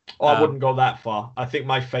easily. I wouldn't go that far. I think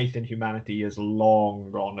my faith in humanity is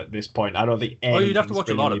long gone at this point. I don't think anything's you'd have to watch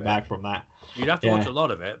a lot of back from that. You'd have to watch a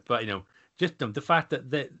lot of it, but just the fact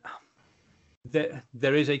that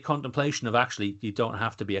there is a contemplation of actually you don't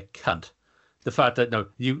have to be a cunt. The fact that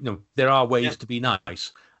there are ways to be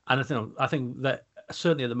nice, and I think that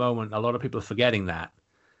certainly at the moment a lot of people are forgetting that.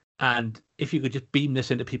 And if you could just beam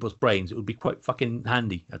this into people's brains, it would be quite fucking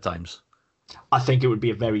handy at times. I think it would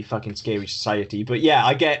be a very fucking scary society, but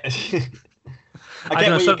I get. I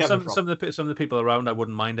get where you're coming from. Some of the people around, I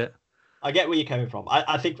wouldn't mind it. I get where you're coming from.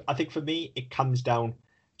 I think for me, it comes down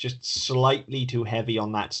just slightly too heavy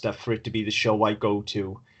on that stuff for it to be the show I go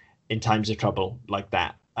to in times of trouble like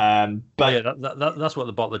that. But that's what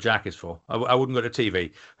the bottle of Jack is for. I wouldn't go to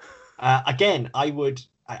TV. Again, I would.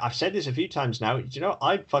 I've said this a few times now.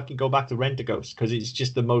 I'd fucking go back to Rent-A-Ghost because it's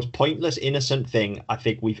just the most pointless, innocent thing I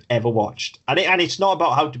think we've ever watched. And it's not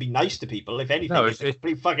about how to be nice to people. If anything, it's the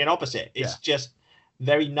complete fucking opposite. It's just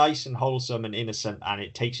very nice and wholesome and innocent, and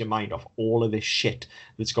it takes your mind off all of this shit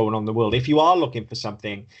that's going on in the world. If you are looking for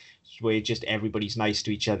something where just everybody's nice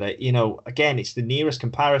to each other, again, it's the nearest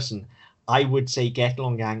comparison. I would say Get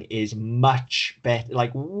Along Gang is much better,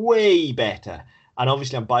 like way better. And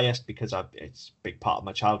obviously I'm biased because it's a big part of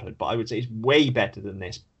my childhood, but I would say it's way better than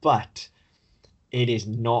this. But it is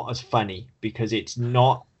not as funny because it's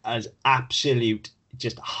not as absolute,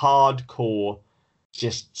 just hardcore,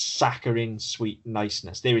 just saccharine, sweet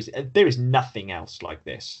niceness. There is nothing else like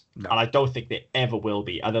this. No. And I don't think there ever will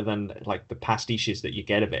be, other than like the pastiches that you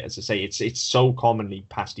get of it. As I say, it's so commonly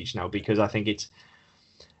pastiche now because I think it's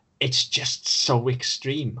just so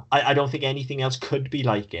extreme. I don't think anything else could be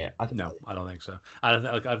like it. No, I don't think so.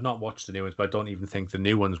 I've not watched the new ones, but I don't even think the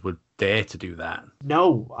new ones would dare to do that.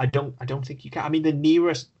 No, I don't think you can. I mean, the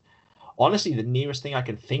nearest thing I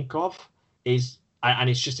can think of is,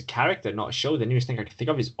 and it's just a character, not a show. The nearest thing I can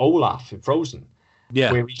think of is Olaf in Frozen.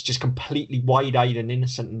 Yeah. Where he's just completely wide-eyed and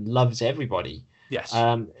innocent and loves everybody. Yes.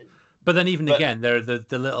 But then again, there are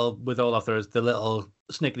the little, with Olaf, there's the little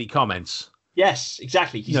snickety comments Yes,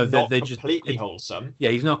 exactly. He's not they're completely wholesome. Yeah,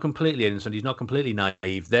 he's not completely innocent. He's not completely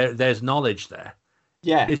naive. There's knowledge there.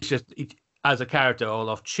 Yeah. It's just as a character,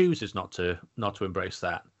 Olaf chooses not to embrace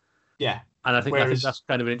that. Yeah. And I think that's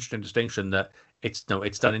kind of an interesting distinction, that it's done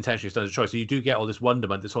intentionally, it's done as a choice. So you do get all this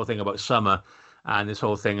wonderment, this whole thing about summer, and this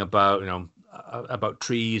whole thing about about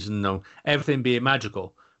trees and everything being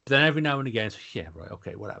magical. But then every now and again, it's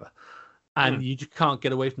okay, whatever. And you just can't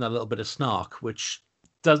get away from that little bit of snark, which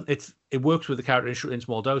it works with the character in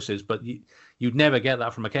small doses, but you'd never get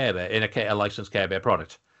that from a Care Bear in a licensed Care Bear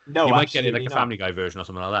product. No, you might get it like a Family Guy version or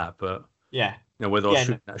something like that, but yeah, where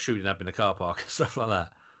they're shooting up in the car park, stuff like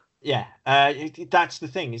that. Yeah, that's the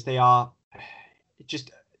thing, is they are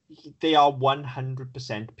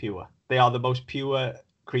 100% pure. They are the most pure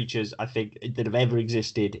creatures, I think, that have ever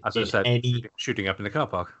existed. As I said, shooting up in the car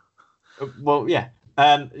park. Well, yeah.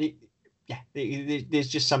 There's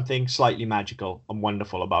just something slightly magical and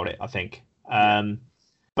wonderful about it, I think.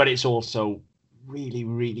 But it's also really,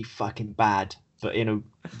 really fucking bad, but in a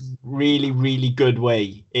really, really good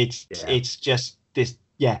way. It's just this.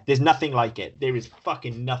 Yeah, there's nothing like it. There is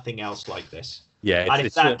fucking nothing else like this. Yeah, and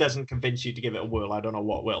if that doesn't convince you to give it a whirl, I don't know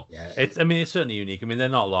what will. Yeah, it's certainly unique. I mean, they're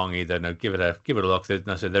not long either. No, give it a look.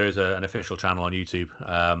 There is an official channel on YouTube,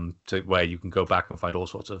 where you can go back and find all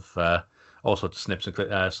sorts of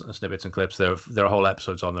snippets and clips. There are whole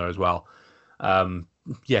episodes on there as well. Go and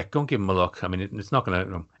give them a look. I mean, it's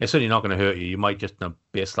certainly not gonna hurt you. You might just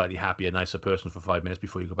be a slightly happier, nicer person for 5 minutes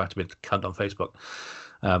before you go back to being a cunt on Facebook.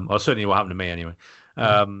 Or certainly what happened to me anyway.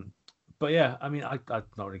 But yeah, I mean, I've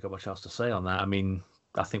not really got much else to say on that. I mean,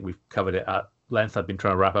 I think we've covered it at length. I've been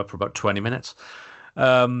trying to wrap up for about 20 minutes.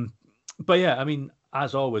 But yeah, I mean,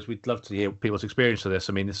 as always, we'd love to hear people's experience of this.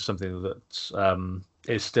 I mean, this is something that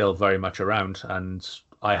is still very much around, and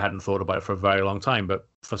I hadn't thought about it for a very long time. But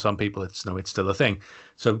for some people, it's still a thing.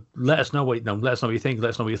 So let us know what you think. Let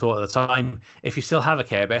us know what you thought at the time. If you still have a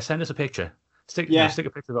Care Bear, send us a picture. Stick a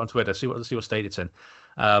picture of it on Twitter. See what state it's in.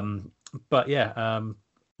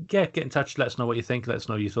 Get in touch. Let us know what you think. Let us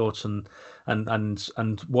know your thoughts and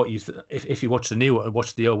what you if you watch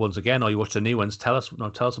the old ones again, or you watch the new ones. Tell us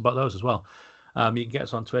about those as well. You can get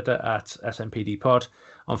us on Twitter at SMPD Pod,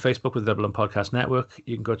 on Facebook with the Dublin Podcast Network.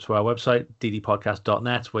 You can go to our website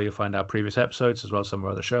ddpodcast.net, where you'll find our previous episodes as well as some of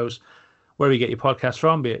our other shows. Where you get your podcasts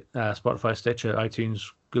from, be it Spotify, Stitcher, iTunes,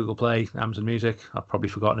 Google Play, Amazon Music. I've probably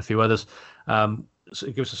forgotten a few others. So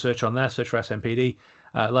give us a search on there. Search for SMPD.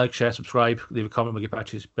 Like, share, subscribe, leave a comment. We'll get back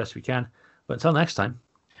to you as best we can. But until next time.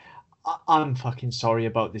 I'm fucking sorry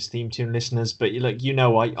about this theme tune, listeners, but look,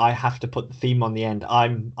 I have to put the theme on the end.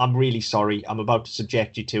 I'm really sorry. I'm about to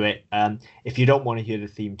subject you to it. If you don't want to hear the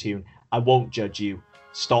theme tune, I won't judge you.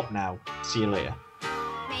 Stop now. See you later.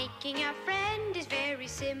 Making a friend is very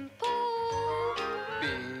simple.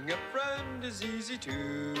 Being a friend is easy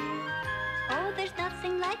too. Oh, there's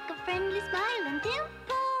nothing like a friendly smile and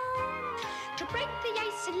dimple To break the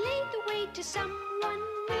ice and lead the way to someone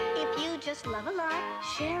new. if you just love a lot,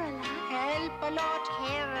 Share a lot, help a lot,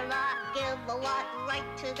 care a lot, give a lot, right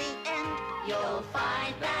to the end. You'll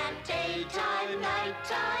find that daytime,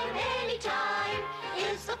 nighttime, anytime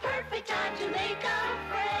is the perfect time to make a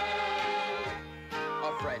friend.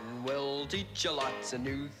 A friend will teach you lots of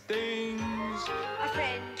new things. a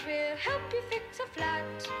friend will help you fix a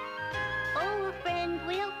flat. Oh, a friend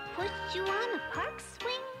will push you on a park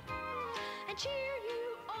swing And cheer